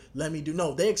cold. Let me do."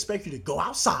 No, they expect you to go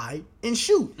outside and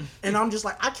shoot, and I'm just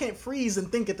like, I can't freeze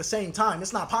and think at the same time.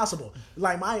 It's not possible.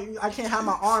 Like I can't have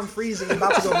my arm freezing and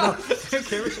about to go. No.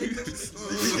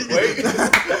 Wait,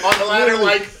 on the ladder,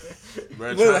 like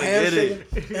Bro, Little trying to get it.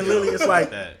 handshake, and literally, it's like.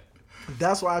 That.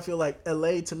 That's why I feel like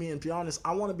LA, to me, and to be honest,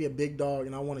 I want to be a big dog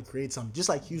and I want to create something. Just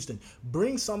like Houston.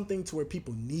 Bring something to where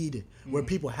people need it, where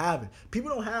people have it. People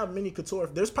don't have many couture.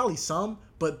 There's probably some,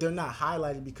 but they're not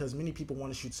highlighted because many people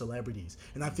want to shoot celebrities.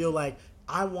 And I feel like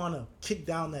I want to kick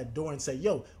down that door and say,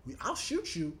 yo, I'll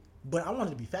shoot you, but I want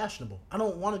it to be fashionable. I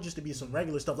don't want it just to be some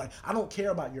regular stuff. Like, I don't care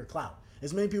about your clout.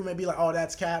 As many people may be like, oh,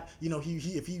 that's cap.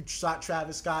 If he shot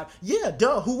Travis Scott, yeah,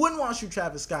 duh. Who wouldn't want to shoot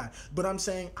Travis Scott? But I'm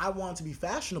saying I want it to be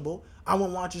fashionable. I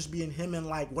wouldn't want just being him in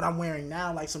like what I'm wearing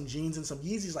now, like some jeans and some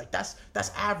Yeezys. Like that's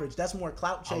average. That's more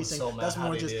clout chasing. so mad That's how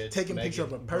more they just did taking a picture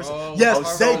of a person. Bro, Yes, I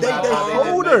was they so mad how they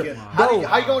told did her. Megan.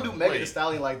 How you gonna do Megan Wait. Thee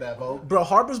Stallion like that, bro? Bro,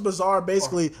 Harper's Bazaar,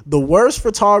 basically the worst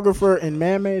photographer in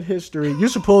man-made history. You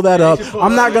should pull that up.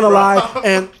 I'm not gonna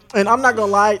lie, and I'm not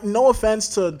gonna lie. No offense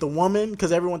to the woman,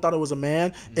 because everyone thought it was a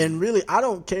man, and really, I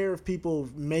don't care if people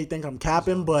may think I'm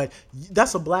capping, but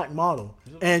that's a black model,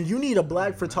 and you need a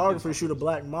black photographer to shoot a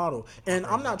black model. And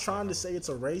I'm not trying to say it's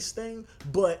a race thing,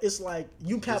 but it's like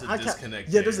you cap. There's a I cap. disconnect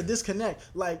Yeah, there's a there. disconnect.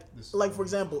 Like for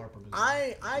example,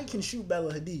 I can shoot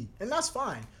Bella Hadid, and that's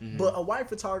fine. But a white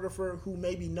photographer who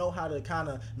maybe know how to kind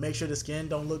of make sure the skin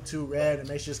don't look too red and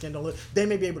make sure the skin don't look, they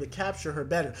may be able to capture her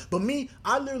better. But me,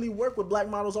 I literally work with black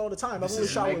models all the time. I've This only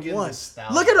is shot with Megan one. Thee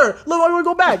Stallion. Look at her. Look, I want to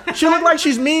go back. She look like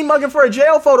she's mean mugging for a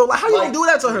jail photo. Like, how you gonna do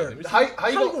that to her? How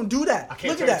you gonna do that? I can't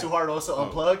Look turn at it too that. hard. Also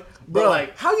unplug, Bro, but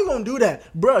like how you gonna do that,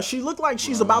 bro? She looked like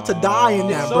she's about to die in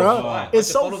that, so bro. flat. It's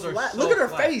The so photos are flat. so Look at her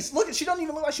flat. face. Look at she don't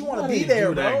even look like she want to Why be you there,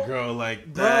 do bro. that girl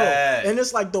like Bro, that. and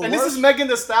it's like the and worst. this is Megan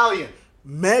Thee Stallion.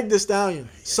 Meg Thee Stallion,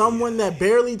 someone that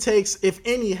barely takes, if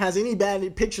any, has any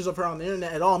bad pictures of her on the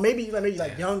internet at all. Maybe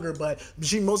like younger, but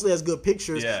she mostly has good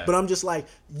pictures. Yeah. But I'm just like,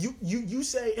 you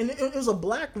say, and it was a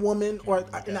black woman,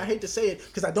 and I hate to say it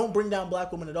because I don't bring down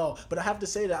black women at all, but I have to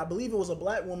say that I believe it was a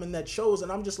black woman that chose,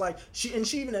 and I'm just like, she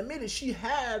even admitted she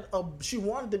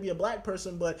wanted to be a black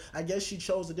person, but I guess she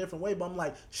chose a different way. But I'm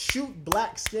like, shoot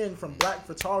black skin from black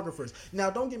photographers. Now,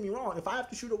 don't get me wrong, if I have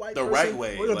to shoot a white The person, right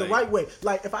way, or the like- right way,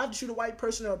 like if I have to shoot a white white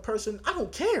person or a person, I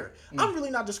don't care. I'm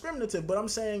really not discriminative, but I'm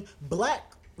saying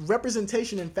black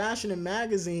representation in fashion and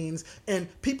magazines and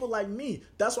people like me.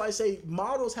 That's why I say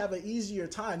models have an easier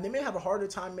time. They may have a harder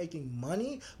time making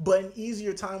money, but an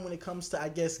easier time when it comes to, I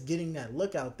guess, getting that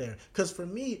look out there. Because for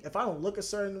me, if I don't look a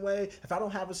certain way, if I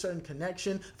don't have a certain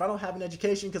connection, if I don't have an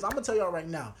education, because I'm going to tell y'all right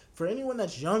now, for anyone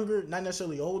that's younger, not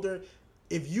necessarily older,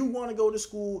 if you want to go to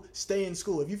school, stay in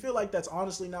school. If you feel like that's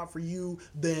honestly not for you,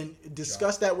 then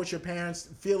discuss that with your parents.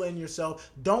 Feel in yourself.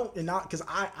 Don't, and not, because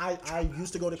I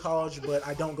used to go to college, but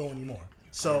I don't go anymore.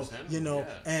 So,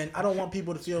 and I don't want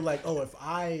people to feel like, oh, if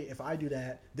I do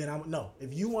that, then no.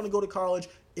 If you want to go to college,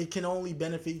 it can only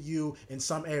benefit you in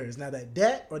some areas. Now that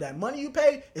debt or that money you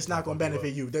pay, it's not going to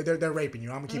benefit you. They're raping you.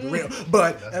 I'm going to keep it real.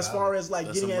 But as far as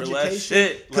like getting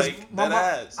education,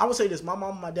 I would say this, my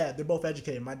mom and my dad, they're both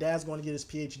educated. My dad's going to get his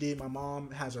PhD. My mom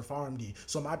has her PharmD.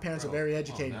 So my parents are very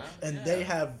educated and they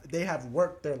have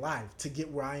worked their life to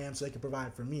get where I am so they can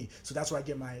provide for me. So that's where I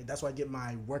get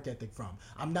my work ethic from.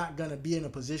 I'm not going to be in a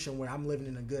position where I'm living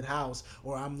in a good house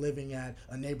or I'm living at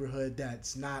a neighborhood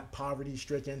that's not poverty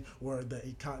stricken or the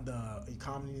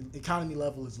economy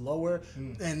level is lower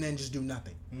and then just do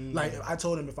nothing. Like I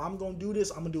told him, if I'm gonna do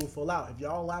this, I'm gonna do it full out. If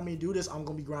y'all allow me to do this, I'm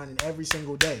gonna be grinding every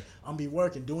single day. I'm gonna be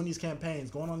working, doing these campaigns,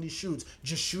 going on these shoots,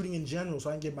 just shooting in general so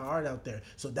I can get my art out there.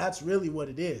 So that's really what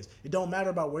it is. It don't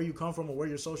matter about where you come from or where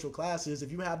your social class is.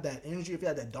 If you have that energy, if you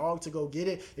have that dog to go get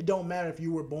it, it don't matter if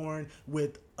you were born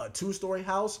with a 2-story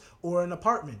house or an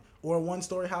apartment or a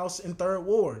 1-story house in 3rd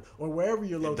Ward or wherever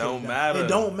you're located. It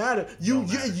don't matter.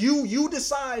 You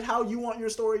decide how you want your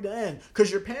story to end, because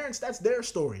your parents, that's their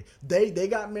story. They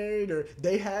got married or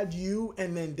they had you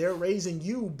and then they're raising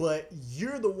you, but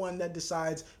you're the one that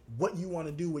decides what you want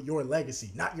to do with your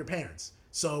legacy, not your parents.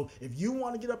 So if you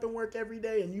want to get up and work every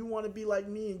day and you want to be like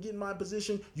me and get in my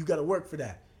position, you got to work for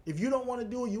that. If you don't want to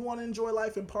do it, you want to enjoy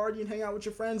life and party and hang out with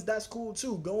your friends, that's cool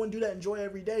too. Go and do that, enjoy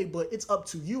every day, but it's up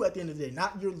to you at the end of the day,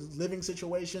 not your living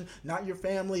situation, not your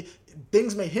family.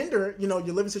 Things may hinder, your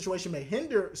living situation may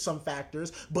hinder some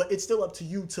factors, but it's still up to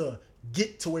you to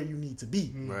get to where you need to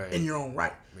be in your own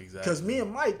right. Exactly. Because me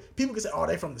and Mike, people can say, oh,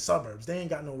 they from the suburbs. They ain't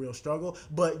got no real struggle.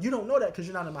 But you don't know that because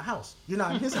you're not in my house. You're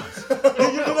not in his house. You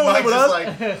don't live with us. Like,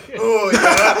 oh,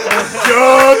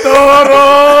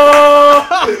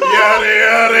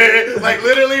 yeah. Like,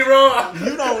 literally, bro.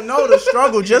 You don't know the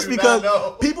struggle just because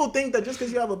people think that just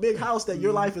because you have a big house that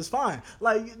your life is fine.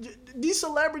 Like, these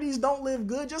celebrities don't live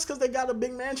good just because they got a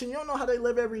big mansion. You don't know how they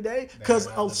live every day. Because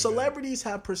celebrities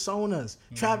have personas.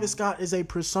 Travis Scott is a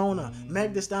persona.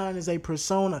 Meg Thee Stallion is a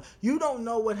persona. You don't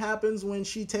know what happens when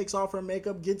she takes off her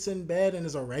makeup, gets in bed, and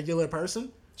is a regular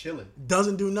person. Chilling.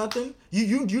 Doesn't do nothing.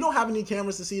 You don't have any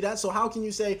cameras to see that. So how can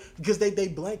you say, because they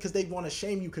blank, because they want to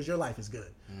shame you because your life is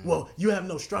good. Well, you have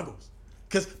no struggles.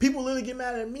 Because people literally get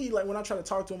mad at me, like when I try to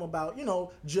talk to them about,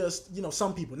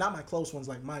 some people, not my close ones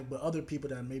like Mike, but other people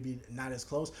that are maybe not as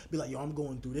close, be like, yo, I'm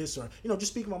going through this, or, just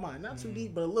speaking my mind. Not too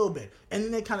deep, but a little bit. And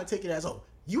then they kind of take it as, oh,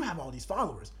 you have all these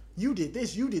followers. You did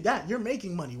this, you did that. You're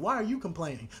making money. Why are you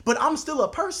complaining? But I'm still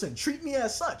a person. Treat me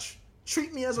as such.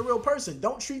 Treat me as a real person.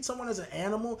 Don't treat someone as an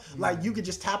animal. Like you could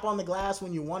just tap on the glass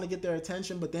when you want to get their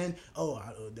attention, but then,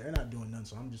 they're not doing nothing,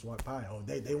 so I'm just walking by. Oh,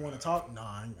 they want to talk? No,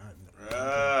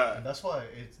 and that's why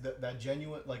it's that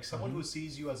genuine, like someone who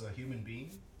sees you as a human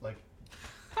being, like,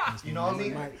 you know what I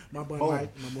mean? My boy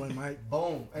Mike.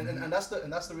 Boom. And that's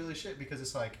the really shit, because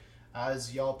it's like,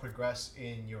 as y'all progress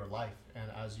in your life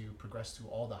and as you progress to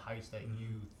all the heights that you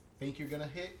think you're going to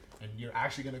hit and you're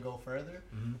actually going to go further,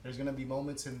 there's going to be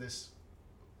moments in this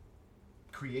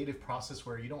creative process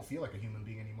where you don't feel like a human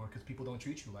being anymore because people don't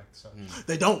treat you like such.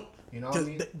 They don't. You know what I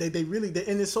mean? They really,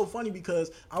 and it's so funny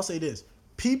because I'll say this.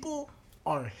 People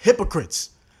are hypocrites.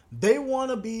 They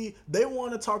want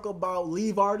to talk about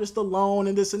leave artists alone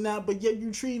and this and that, but yet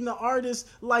you treating the artists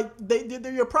like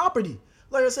they're your property.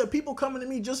 Like I said, people coming to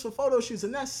me just for photo shoots,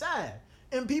 and that's sad.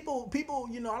 And people,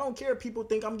 I don't care if people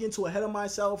think I'm getting too ahead of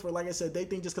myself, or like I said, they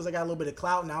think just because I got a little bit of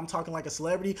clout, now I'm talking like a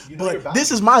celebrity. But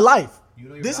this is my life.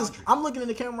 I'm looking in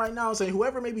the camera right now and saying,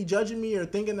 whoever may be judging me or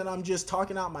thinking that I'm just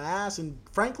talking out my ass, and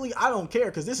frankly, I don't care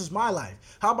because this is my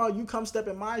life. How about you come step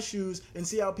in my shoes and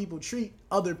see how people treat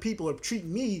other people or treat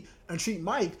me and treat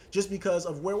Mike just because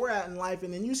of where we're at in life,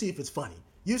 and then you see if it's funny.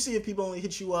 You see if people only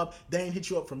hit you up, they ain't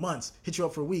hit you up for months, hit you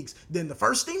up for weeks. Then the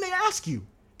first thing they ask you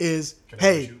is,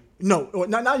 hey, no, or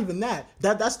not even that.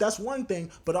 That's one thing,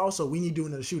 but also we need to do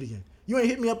another shoot again. You ain't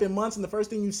hit me up in months, and the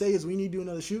first thing you say is we need to do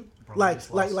another shoot. Bro,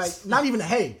 like not even a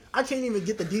hey. I can't even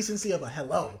get the decency of a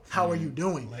hello. How are you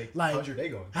doing? Like how's your day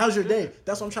going? How's your day?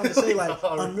 That's what I'm trying to say. Like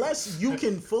unless you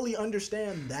can fully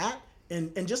understand that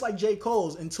And just like J.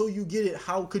 Cole's, until you get it,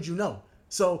 how could you know?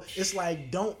 So it's like,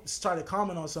 don't start to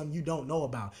comment on something you don't know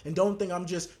about. And don't think I'm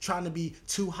just trying to be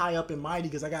too high up and mighty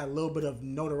because I got a little bit of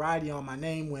notoriety on my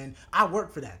name when I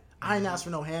work for that. I ain't asked for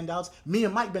no handouts. Me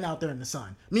and Mike been out there in the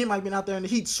sun. Me and Mike been out there in the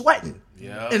heat sweating.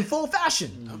 Yeah. In full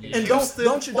fashion. And Houston,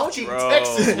 don't you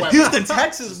Texas weather. Houston,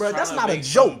 Texas, bro. That's Trying to not a make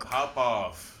joke. something Pop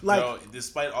off. Like- You know,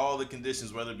 despite all the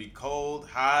conditions, whether it be cold,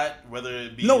 hot, whether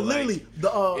it be No, like, literally.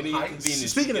 any inconvenience.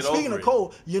 Speaking get of over it.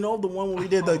 cold, you know the one where we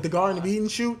did the Garden of Eden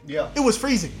shoot? Yeah. It was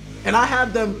freezing. And I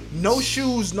had them no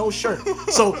shoes, no shirt.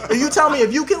 So if you tell me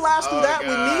if you can last through Oh, that God.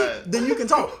 with me, then you can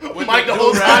talk. With Mike the the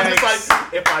whole time do-rags. is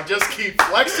like, if I just keep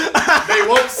flexing, they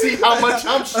won't see how much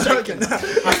I'm shaking.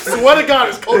 I swear to God,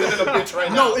 it's colder than a bitch right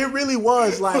now. No, it really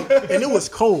was like, and it was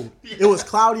cold. It was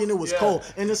cloudy and it was Yeah. cold.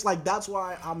 And it's like, that's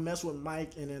why I mess with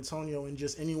Mike and Antonio and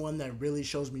just anyone that really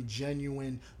shows me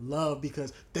genuine love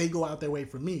because they go out their way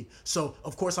for me. So,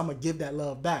 of course, I'm going to give that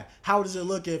love back. How does it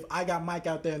look if I got Mike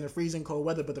out there in the freezing cold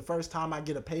weather, but the first time I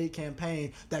get a paid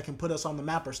campaign that can put us on the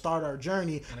map or start our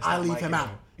journey, I not leave Mike him in out.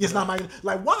 there. It's not Mike.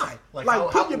 Like, why? Like how-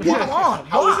 put your why? people on.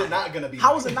 How is Why? it not gonna be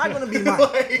How Mike? is it not going to be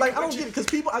Mike? Like, I don't get it because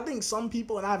people, I think some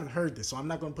people, and I haven't heard this, so I'm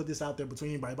not going to put this out there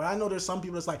between anybody, but I know there's some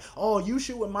people that's like, oh, you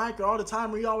shoot with Mike all the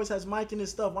time, or he always has Mike in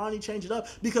his stuff. Why don't he change it up?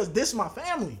 Because this is my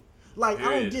family. Like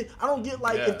Period. I don't get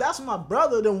like Yeah. if that's my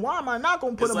brother, then why am I not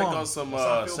gonna put It's him like on? on some That's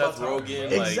how I feel Seth about Tyler, Rogen,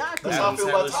 bro. like Exactly. That's how I Adam feel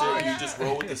Sandler about Tyler. shit. You just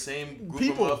roll with the same group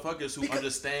People. of motherfuckers who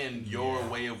understand your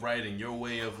way of writing, your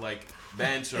way of like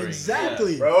bantering.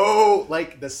 Exactly. Bro,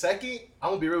 like the second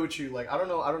I'm gonna be real with you, like I don't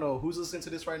know who's listening to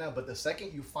this right now, but the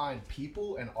second you find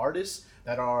people and artists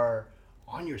that are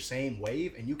on your same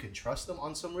wave and you can trust them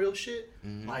on some real shit,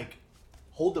 like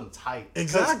hold them tight.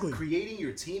 Because Exactly. creating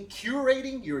your team,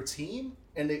 curating your team,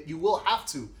 and that you will have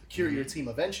to curate your team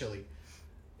eventually,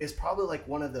 is probably like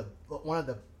one of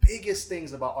the biggest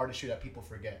things about artistry that people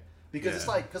forget. Because it's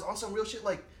Yeah. like, because on some real shit,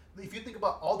 like if you think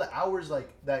about all the hours like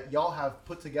that y'all have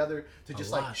put together to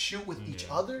just like lot. shoot with each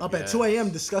other. Up at 2 a.m.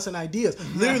 discussing ideas.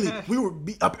 Literally, we were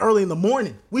up early in the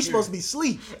morning. We supposed to be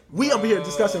asleep. We up here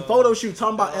discussing photo shoot,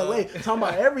 talking about LA, talking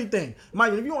about everything.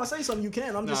 Mike, if you want to say something, you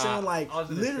can. I'm just saying, like, I was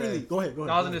gonna literally. say- Go ahead. No,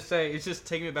 I was gonna say it's just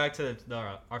taking me back to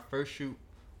our first shoot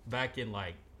back in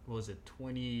like what was it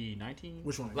 2019?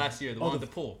 Which one? Last year, the Oh, one the- with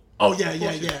the pool. Oh yeah, The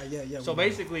yeah, pool shoot. yeah. So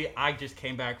basically, I just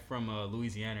came back from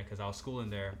Louisiana because I was schooling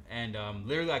there, and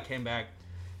literally I came back,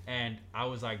 and I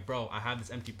was like, bro, I have this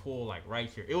empty pool like right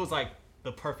here. It was like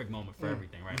the perfect moment for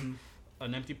everything, right?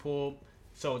 An empty pool.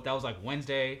 So that was like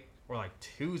Wednesday or like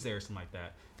Tuesday or something like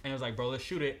that. And it was like, bro, let's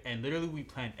shoot it. And literally we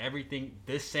planned everything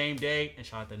this same day and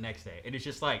shot it the next day. And it's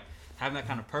just like having that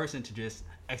kind of person to just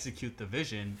execute the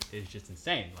vision is just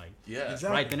insane. Like Yeah. Exactly.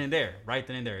 right then and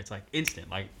there. It's like instant.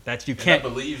 Like that's you And can't that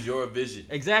believes your vision.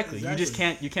 exactly. You just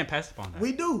Exactly. can't pass upon that.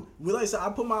 We do. We like I said, I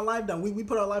put my life down. We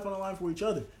put our life on the line for each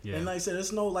other. Yeah. And like I said,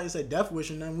 it's no like I said, death wish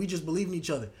and nothing. We just believe in each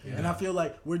other. And I feel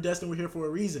like we're destined. We're here for a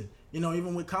reason. You know,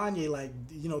 even with Kanye, like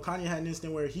Kanye had an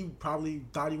instant where he probably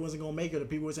thought he wasn't gonna make it, or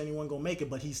people were saying he wasn't gonna make it,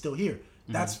 but he's still here.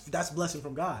 That's blessing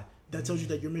from God. That tells you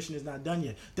that your mission is not done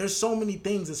yet. There's so many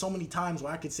things and so many times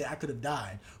where I could say I could have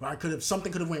died, or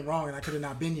something could have went wrong and I could have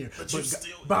not been here.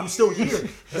 But I'm still here.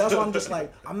 That's why I'm just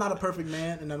like, I'm not a perfect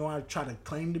man, and I know I try to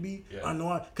claim to be. Yeah. I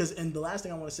know and the last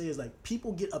thing I want to say is like,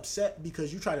 people get upset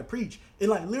because you try to preach, and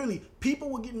like literally people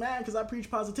will get mad because I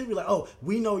preach positivity. Like, oh,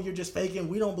 we know you're just faking.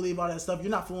 We don't believe all that stuff.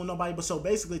 You're not fooling nobody. But so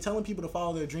basically, telling people to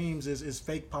follow their dreams is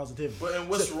fake positivity. But and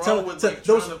what's So- wrong tell- with tell- like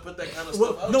those- trying to put that kind of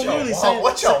Well, stuff out no, there? literally Wow, saying-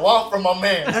 what y'all want from my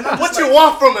man? And I'm What just you like-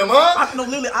 want from him, huh? No,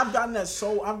 literally, I've gotten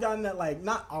that like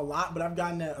not a lot, but I've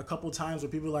gotten that a couple times where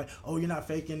people are like, "Oh, you're not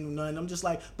faking none." I'm just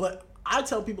like, but I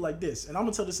tell people like this, and I'm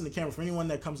gonna tell this in the camera for anyone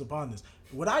that comes upon this.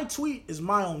 What I tweet is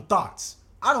my own thoughts.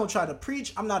 I don't try to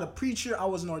preach. I'm not a preacher. I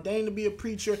wasn't ordained to be a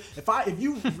preacher. If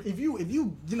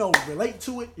you relate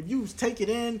to it, if you take it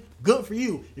in, good for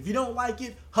you. If you don't like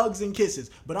it, hugs and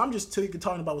kisses. But I'm just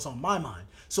talking about what's on my mind.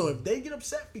 So if they get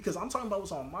upset because I'm talking about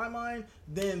what's on my mind,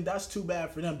 then that's too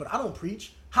bad for them. But I don't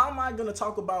preach. How am I going to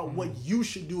talk about what you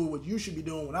should do or what you should be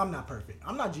doing when I'm not perfect?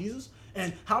 I'm not Jesus.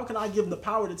 And how can I give the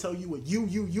power to tell you what you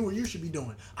should be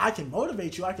doing? I can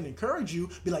motivate you. I can encourage you.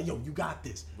 Be like, yo, you got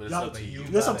this. But it's Y'all- up to you.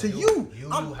 It's up to you. You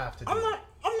I'm, have to do I'm it. not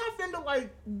finna like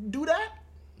do that.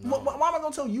 Why am I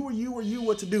gonna tell you or you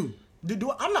what to do?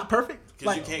 I'm not perfect.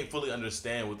 Because you can't fully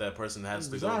understand what that person has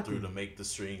to go through to make the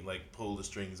string, like pull the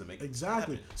strings and make it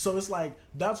happen. So it's like,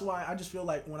 that's why I just feel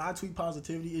like when I tweet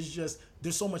positivity, it's just,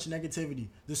 there's so much negativity,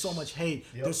 there's so much hate,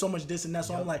 there's so much this and that.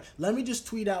 So I'm like, let me just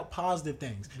tweet out positive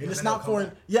things. And it's not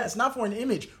for it's not for an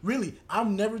image. Really, I've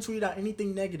never tweeted out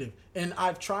anything negative. And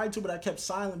I've tried to, but I kept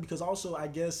silent because also I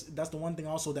guess that's the one thing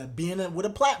also that being with a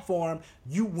platform,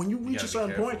 when you reach a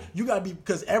certain point, you gotta be,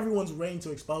 because everyone's waiting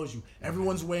to expose you.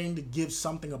 Everyone's waiting to give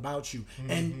something about you.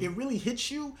 And it really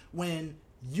hits you when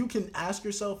you can ask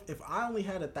yourself, if I only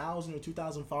had 1,000 or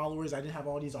 2,000 followers, I didn't have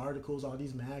all these articles, all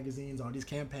these magazines, all these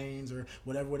campaigns, or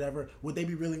whatever, would they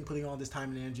be really putting all this time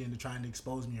and energy into trying to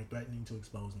expose me or threatening to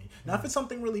expose me? Now, if it's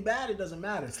something really bad, it doesn't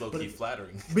matter. It's low-key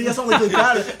flattering. But it's only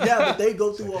flattering. Yeah, but they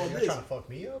go through all this. Trying to fuck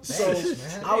me up? So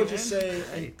I would just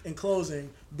say, in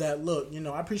closing, that look,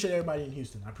 I appreciate everybody in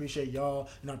Houston. I appreciate y'all,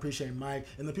 and I appreciate Mike,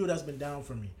 and the people that's been down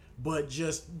for me. But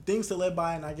just things to live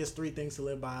by, and I guess 3 things to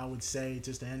live by, I would say,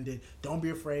 just to end it. Don't be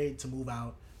afraid to move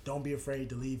out. Don't be afraid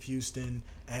to leave Houston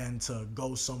and to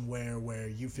go somewhere where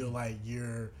you feel like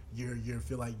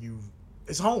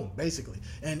it's home, basically.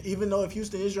 And even though if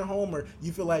Houston is your home, or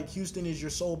you feel like Houston is your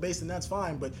sole base, then that's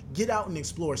fine. But get out and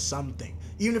explore something.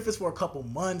 Even if it's for a couple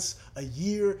months, a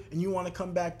year, and you want to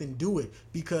come back, then do it.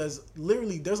 Because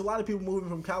literally, there's a lot of people moving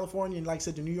from California and, like I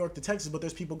said, to New York to Texas, but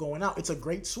there's people going out. It's a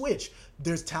great switch.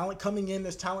 There's talent coming in,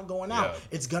 there's talent going out.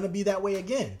 It's going to be that way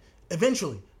again,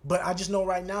 eventually. But I just know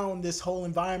right now in this whole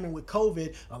environment with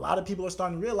COVID, a lot of people are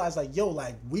starting to realize, like,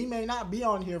 we may not be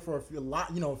on here for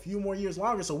a few more years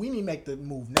longer, so we need to make the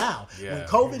move now. Yeah. When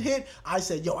COVID hit, I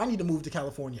said, I need to move to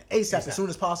California ASAP as soon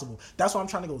as possible. That's why I'm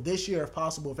trying to go this year if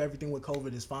possible, if everything with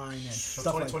COVID is fine and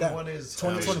stuff like that. 2021 is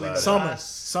 2020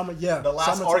 summer, yeah. The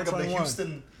last summer arc of the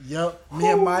Houston. Yep. Me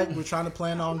and Mike, we're trying to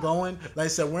plan on going. Like I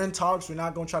said, we're in talks. We're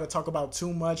not going to try to talk about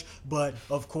too much, but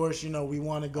of course, we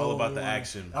want to go. All about the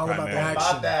action. All about the action.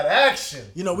 About that action.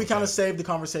 We kind of save the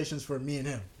conversations for me and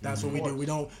him. That's what we do. We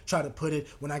don't try to put it.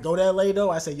 When I go to LA,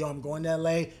 though, I say, I'm going to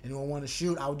LA. Anyone want to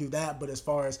shoot, I'll do that. But as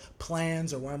far as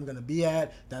plans or where I'm going to be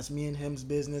at, that's me and him's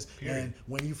business. Period. And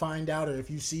when you find out, or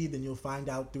if you see, then you'll find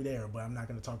out through there. But I'm not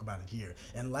going to talk about it here.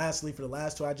 And lastly, for the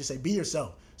last 2, I just say, be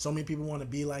yourself. So many people want to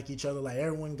be like each other. Like,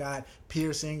 everyone got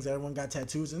piercings, everyone got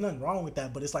tattoos. There's nothing wrong with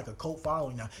that, but it's like a cult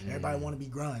following now. Everybody want to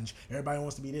be grunge. Everybody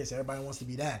wants to be this. Everybody wants to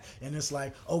be that. And it's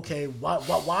like, okay,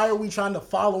 why are we trying to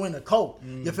follow in a cult?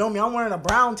 You feel me? I'm wearing a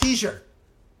brown t-shirt.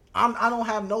 I don't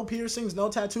have no piercings, no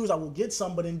tattoos. I will get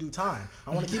some, but in due time. I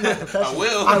want to keep it professional.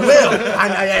 I will.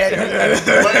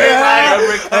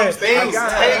 Things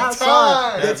take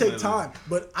time. They take time.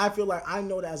 But I feel like I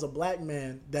know that as a black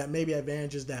man, that maybe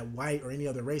advantages that white or any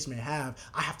other race may have,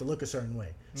 I have to look a certain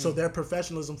way. So their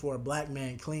professionalism for a black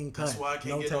man, clean cut. That's why I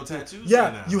can't get no tattoos. Yeah,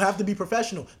 right now. you have to be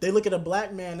professional. They look at a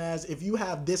black man as, if you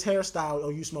have this hairstyle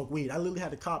or you smoke weed. I literally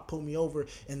had a cop pull me over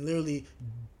and literally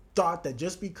thought that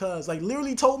just because, like,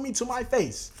 literally told me to my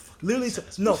face, literally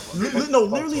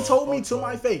told me to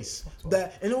my face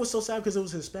that, and it was so sad because it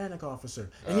was a Hispanic officer,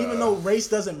 and even though race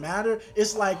doesn't matter,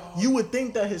 it's like you would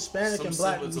think that Hispanic and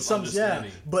black,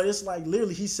 but it's like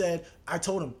literally he said, I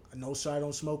told him, no sir, I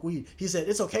don't smoke weed. He said,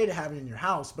 it's okay to have it in your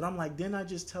house, but I'm like, didn't I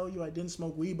just tell you I didn't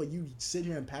smoke weed, but you sit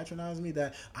here and patronize me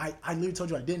that I literally told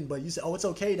you I didn't, but you said, oh, it's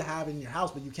okay to have it in your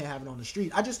house, but you can't have it on the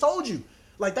street. I just told you.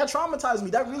 Like, that traumatized me.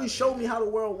 That really showed me how the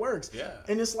world works. Yeah.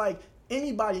 And it's like,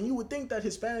 anybody, and you would think that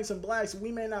Hispanics and blacks,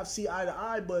 we may not see eye to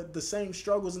eye, but the same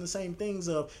struggles and the same things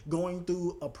of going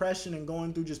through oppression and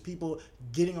going through just people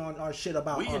getting on our shit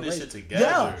about we our in this race. Shit together.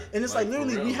 Yeah, and it's like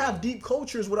literally we have deep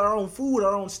cultures with our own food,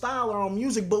 our own style, our own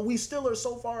music, but we still are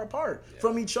so far apart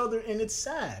from each other, and it's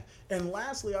sad. And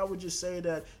lastly, I would just say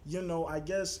that, I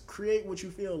guess create what you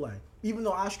feel like. Even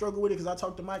though I struggle with it, because I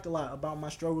talk to Mike a lot about my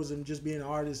struggles and just being an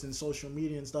artist and social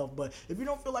media and stuff. But if you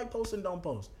don't feel like posting, don't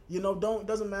post.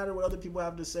 Doesn't matter what other people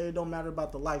have to say. It don't matter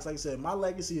about the likes. Like I said, my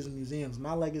legacy is in museums.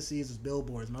 My legacy is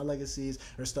billboards. My legacies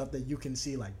are stuff that you can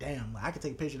see like, damn, I could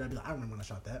take a picture of that and be like, I remember when I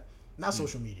shot that. Not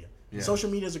social media. Yeah.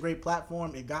 Social media is a great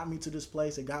platform. It got me to this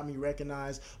place. It got me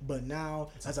recognized. But now,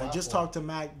 as I just talked to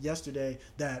Mac yesterday,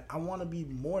 that I want to be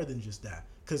more than just that.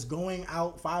 Because going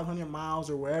out 500 miles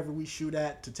or wherever we shoot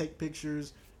at to take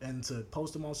pictures and to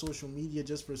post them on social media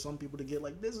just for some people to get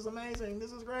like, this is amazing,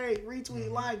 this is great,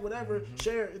 retweet, like, whatever,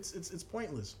 share, it's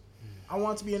pointless. I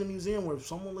want to be in a museum where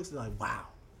someone looks at it like, wow,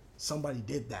 somebody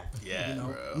did that. Yeah,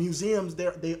 bro. Museums,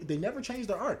 they never change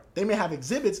their art. They may have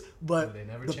exhibits, but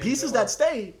the pieces that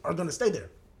stay are going to stay there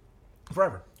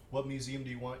forever. What museum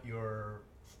do you want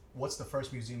what's the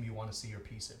first museum you want to see your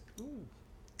piece in?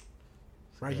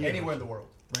 Right here. Anywhere in the world.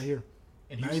 Right here.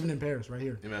 Not even in Paris, right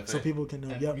here. MFA. So people can know.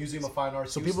 And Yep. Museum of Fine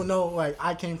Arts. So Houston. people know, like,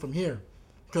 I came from here.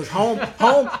 Because home, that's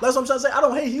what I'm trying to say. I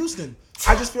don't hate Houston.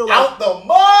 I just feel like. Out the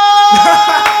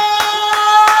mud!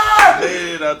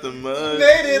 Made it out the mud.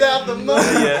 Made it out the mud.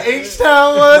 Yeah.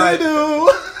 H-Town, what Like, to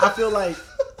do? I feel like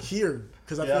here,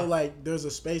 because I Yeah. feel like there's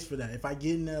a space for that. If I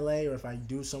get in LA or if I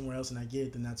do somewhere else and I get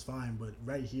it, then that's fine. But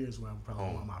right here is where I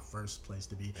probably want my first place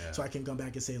to be. Yeah. So I can come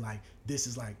back and say, like, this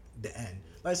is like the end.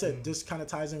 Like I said, this kind of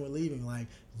ties in with leaving. Like,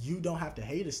 you don't have to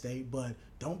hate a state, but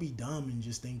don't be dumb and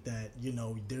just think that, you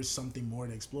know, there's something more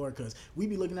to explore. Because we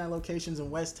be looking at locations in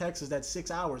West Texas that's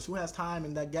 6 hours. Who has time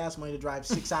and that gas money to drive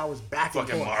 6 hours back and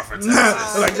Fucking forth? Marfa,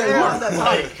 Texas. Like, they Yeah. want that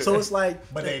time. So it's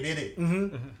like, But they did it.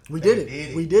 we They did it. did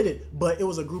it. We did it. But it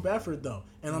was a group effort, though.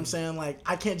 And I'm saying, like,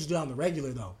 I can't just do it on the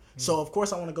regular, though. So, of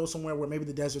course, I want to go somewhere where maybe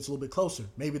the desert's a little bit closer.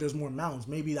 Maybe there's more mountains.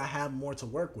 Maybe I have more to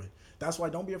work with. That's why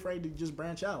don't be afraid to just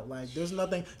branch out. Like, there's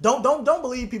nothing. Don't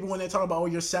believe people when they talk about, oh,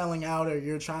 you're selling out or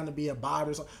you're trying to be a bot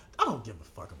or something. I don't give a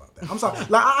fuck about that. I'm sorry.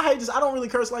 Like, I hate this. I don't really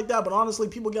curse like that, but honestly,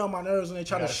 people get on my nerves when they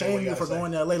try to gotta say what shame you you for gotta say.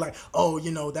 going to LA. Like, oh, you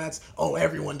know,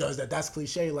 everyone does that. That's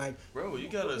cliche. Like, Bro, you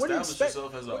gotta What do you establish expect-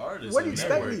 yourself as an artist what do and you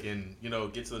expect network me- and, you know,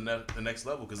 get to the next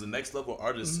level. Because the next level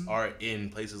artists are in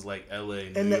places like LA,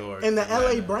 New And York. the LA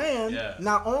Atlanta. brand, Yeah.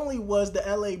 not only was the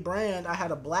LA brand, I had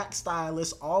a black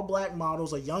stylist, all black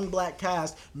models, a young black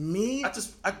cast.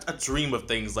 I dream of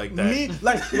things like that. Me,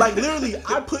 like literally,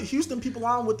 I put Houston people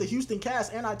on with the Houston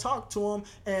cast, and I talked to them.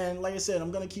 And like I said,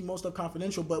 I'm gonna keep most stuff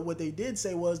confidential. But what they did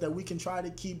say was that we can try to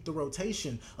keep the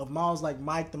rotation of models like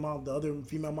Mike, the other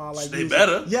female model like They you.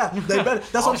 better. Yeah, they better.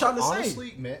 That's what I'm trying to say.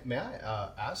 Honestly, may I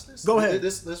ask this? Go ahead.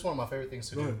 This is one of my favorite things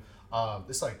to do.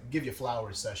 It's like give you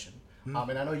flowers session. And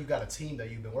I know you got a team that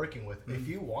you've been working with. If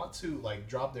you want to like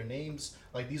drop their names,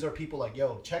 like these are people like,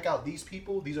 yo, check out these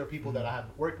people. These are people that I have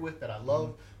worked with that I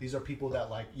love. These are people that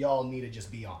like y'all need to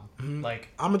just be on. Like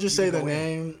I'm gonna just you say can their go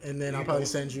in. name, and then You I'll can probably go-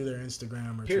 send you their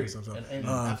Instagram or Period. something. And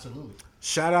absolutely.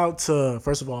 Shout out to,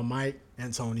 first of all, Mike,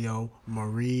 Antonio,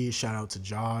 Marie. Shout out to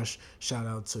Josh. Shout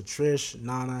out to Trish,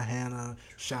 Nana, Hannah.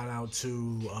 Shout out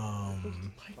to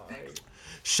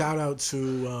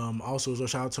also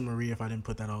shout out to Marie if I didn't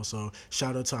put that also.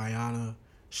 Shout out to Ayana.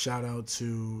 Shout out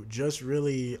to just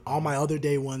really all my other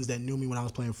day ones that knew me when I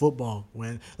was playing football.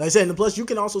 When, like I said, and plus you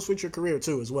can also switch your career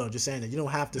too as well. Just saying that you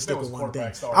don't have to stick was with a one thing.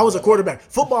 quarterback star. I was a quarterback.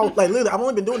 Football, like literally, I've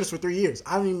only been doing this for 3 years.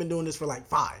 I haven't even been doing this for like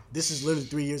 5. This is literally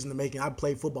 3 years in the making. I've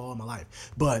played football all my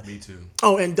life. But Me too.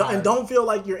 oh, and don't feel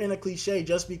like you're in a cliche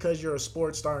just because you're a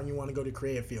sports star and you want to go to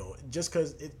creative field. Just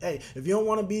because, hey, if you don't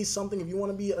want to be something, if you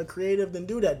want to be a creative, then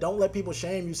do that. Don't let people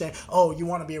shame you saying, oh, you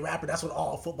want to be a rapper. That's what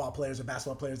all football players or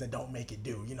basketball players that don't make it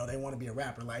do. You know, they want to be a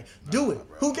rapper. Like, do it.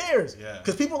 bro. Who cares? Yeah.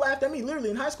 Because people laughed at me.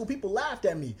 Literally, in high school, people laughed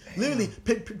at me. Literally,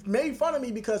 made fun of me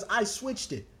because I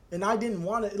switched it. And I didn't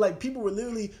want to, like, people were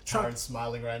literally trying. Tyron's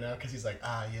smiling right now because he's like,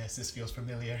 yes, this feels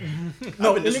familiar.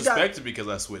 No, I've been and it got- disrespected because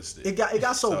I switched it. It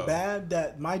got so So- bad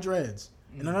that my dreads,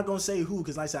 and I'm not gonna say who,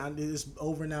 because like I said, it's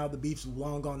over now. The beef's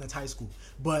long gone. That's high school.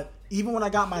 But even when I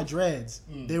got my dreads,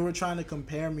 they were trying to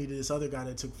compare me to this other guy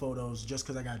that took photos just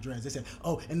because I got dreads. They said,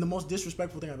 "Oh," and the most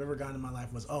disrespectful thing I've ever gotten in my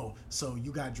life was, "Oh, so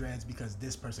you got dreads because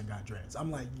this person got dreads."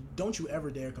 I'm like, don't you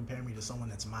ever dare compare me to someone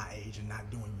that's my age and not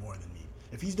doing more than me.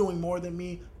 If he's doing more than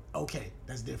me, okay,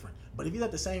 that's different. But if he's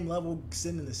at the same level,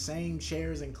 sitting in the same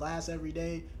chairs in class every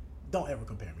day, don't ever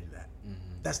compare me to that.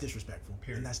 That's disrespectful.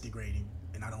 Period. And that's degrading.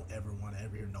 And I don't ever want to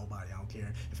ever hear nobody. I don't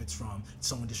care if it's from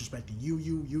someone disrespecting you.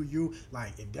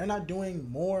 Like, if they're not doing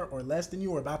more or less than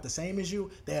you or about the same as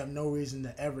you, they have no reason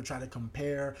to ever try to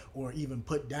compare or even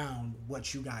put down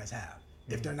what you guys have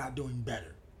if they're not doing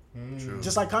better. True.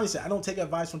 Just like Kanye said, I don't take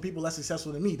advice from people less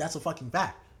successful than me. That's a fucking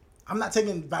fact. I'm not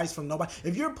taking advice from nobody.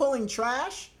 If you're pulling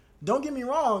trash, don't get me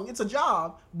wrong, it's a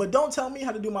job, but don't tell me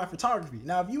how to do my photography.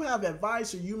 Now, if you have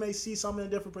advice or you may see something in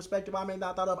a different perspective I may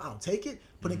not thought of, I'll take it,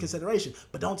 put in consideration.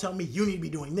 But don't tell me you need to be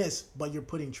doing this, but you're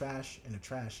putting trash in a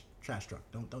trash truck.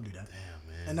 Don't do that. Damn,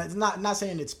 man. And that's not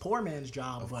saying it's poor man's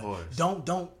job, but course.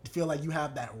 don't feel like you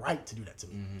have that right to do that to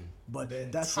me. But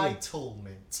that's it.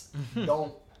 Entitlement.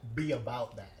 Don't be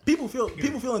about that. People feel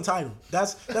entitled.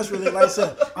 That's really, like I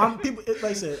said.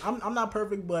 I'm not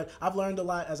perfect, but I've learned a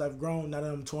lot as I've grown. Now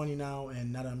that I'm 20 now,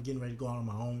 and now that I'm getting ready to go out on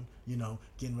my own,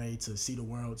 getting ready to see the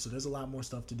world. So there's a lot more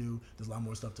stuff to do. There's a lot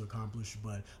more stuff to accomplish.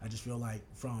 But I just feel like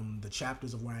from the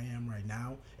chapters of where I am right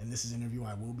now, and this is an interview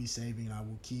I will be saving and I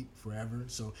will keep forever.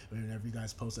 So whenever you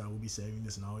guys post it, I will be saving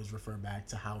this and always refer back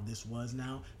to how this was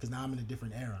now. Because now I'm in a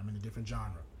different era. I'm in a different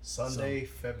genre. Sunday,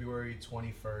 February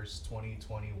 21st,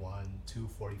 2021,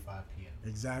 2:45 p.m.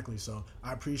 Exactly. So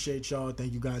I appreciate y'all.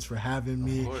 Thank you guys for having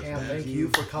me. Cam, thank you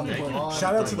for coming on.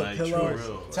 Shout out to the pillow.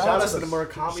 Shout out to the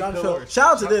Murakami pillow.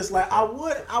 Shout out to this. Like I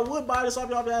would buy this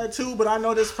off y'all had too, but I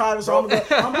know this private, so I'm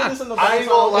putting this in the box. I ain't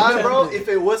gonna lie, bro. If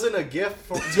it wasn't a gift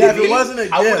from if it wasn't a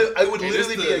gift, I would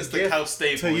literally be a gift the couch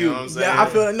staple, to you know what I'm saying? Yeah, I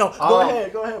feel it. No,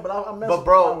 go ahead. But I'm But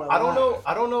bro, I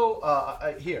don't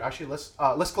know. Here, actually,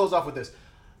 let's close off with this.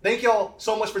 Thank y'all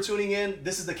so much for tuning in.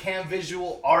 This is the Cam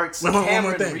Visual Arts.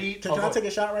 Cameron Reed. Can I take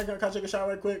a shot right quick? Can I take a shot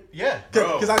right quick? Yeah,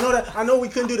 because I know we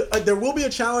couldn't do there will be a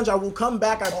challenge. I will come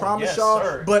back. I promise yes, y'all.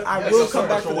 sir. But I will come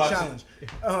back for the watching. challenge.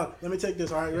 Let me take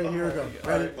this. All right, ready? Here we go.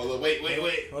 Ready? Right, hold on, wait.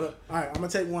 Hold up. All right, I'm gonna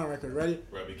take one record. Ready?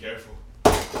 Bro, be careful.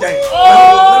 Dang.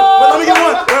 Let me get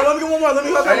one. Let me get one more. Let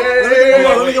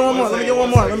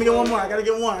me get one more. I gotta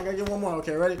get one more.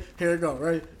 Okay, ready? Here we go.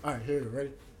 Ready? All right, here we go. Ready?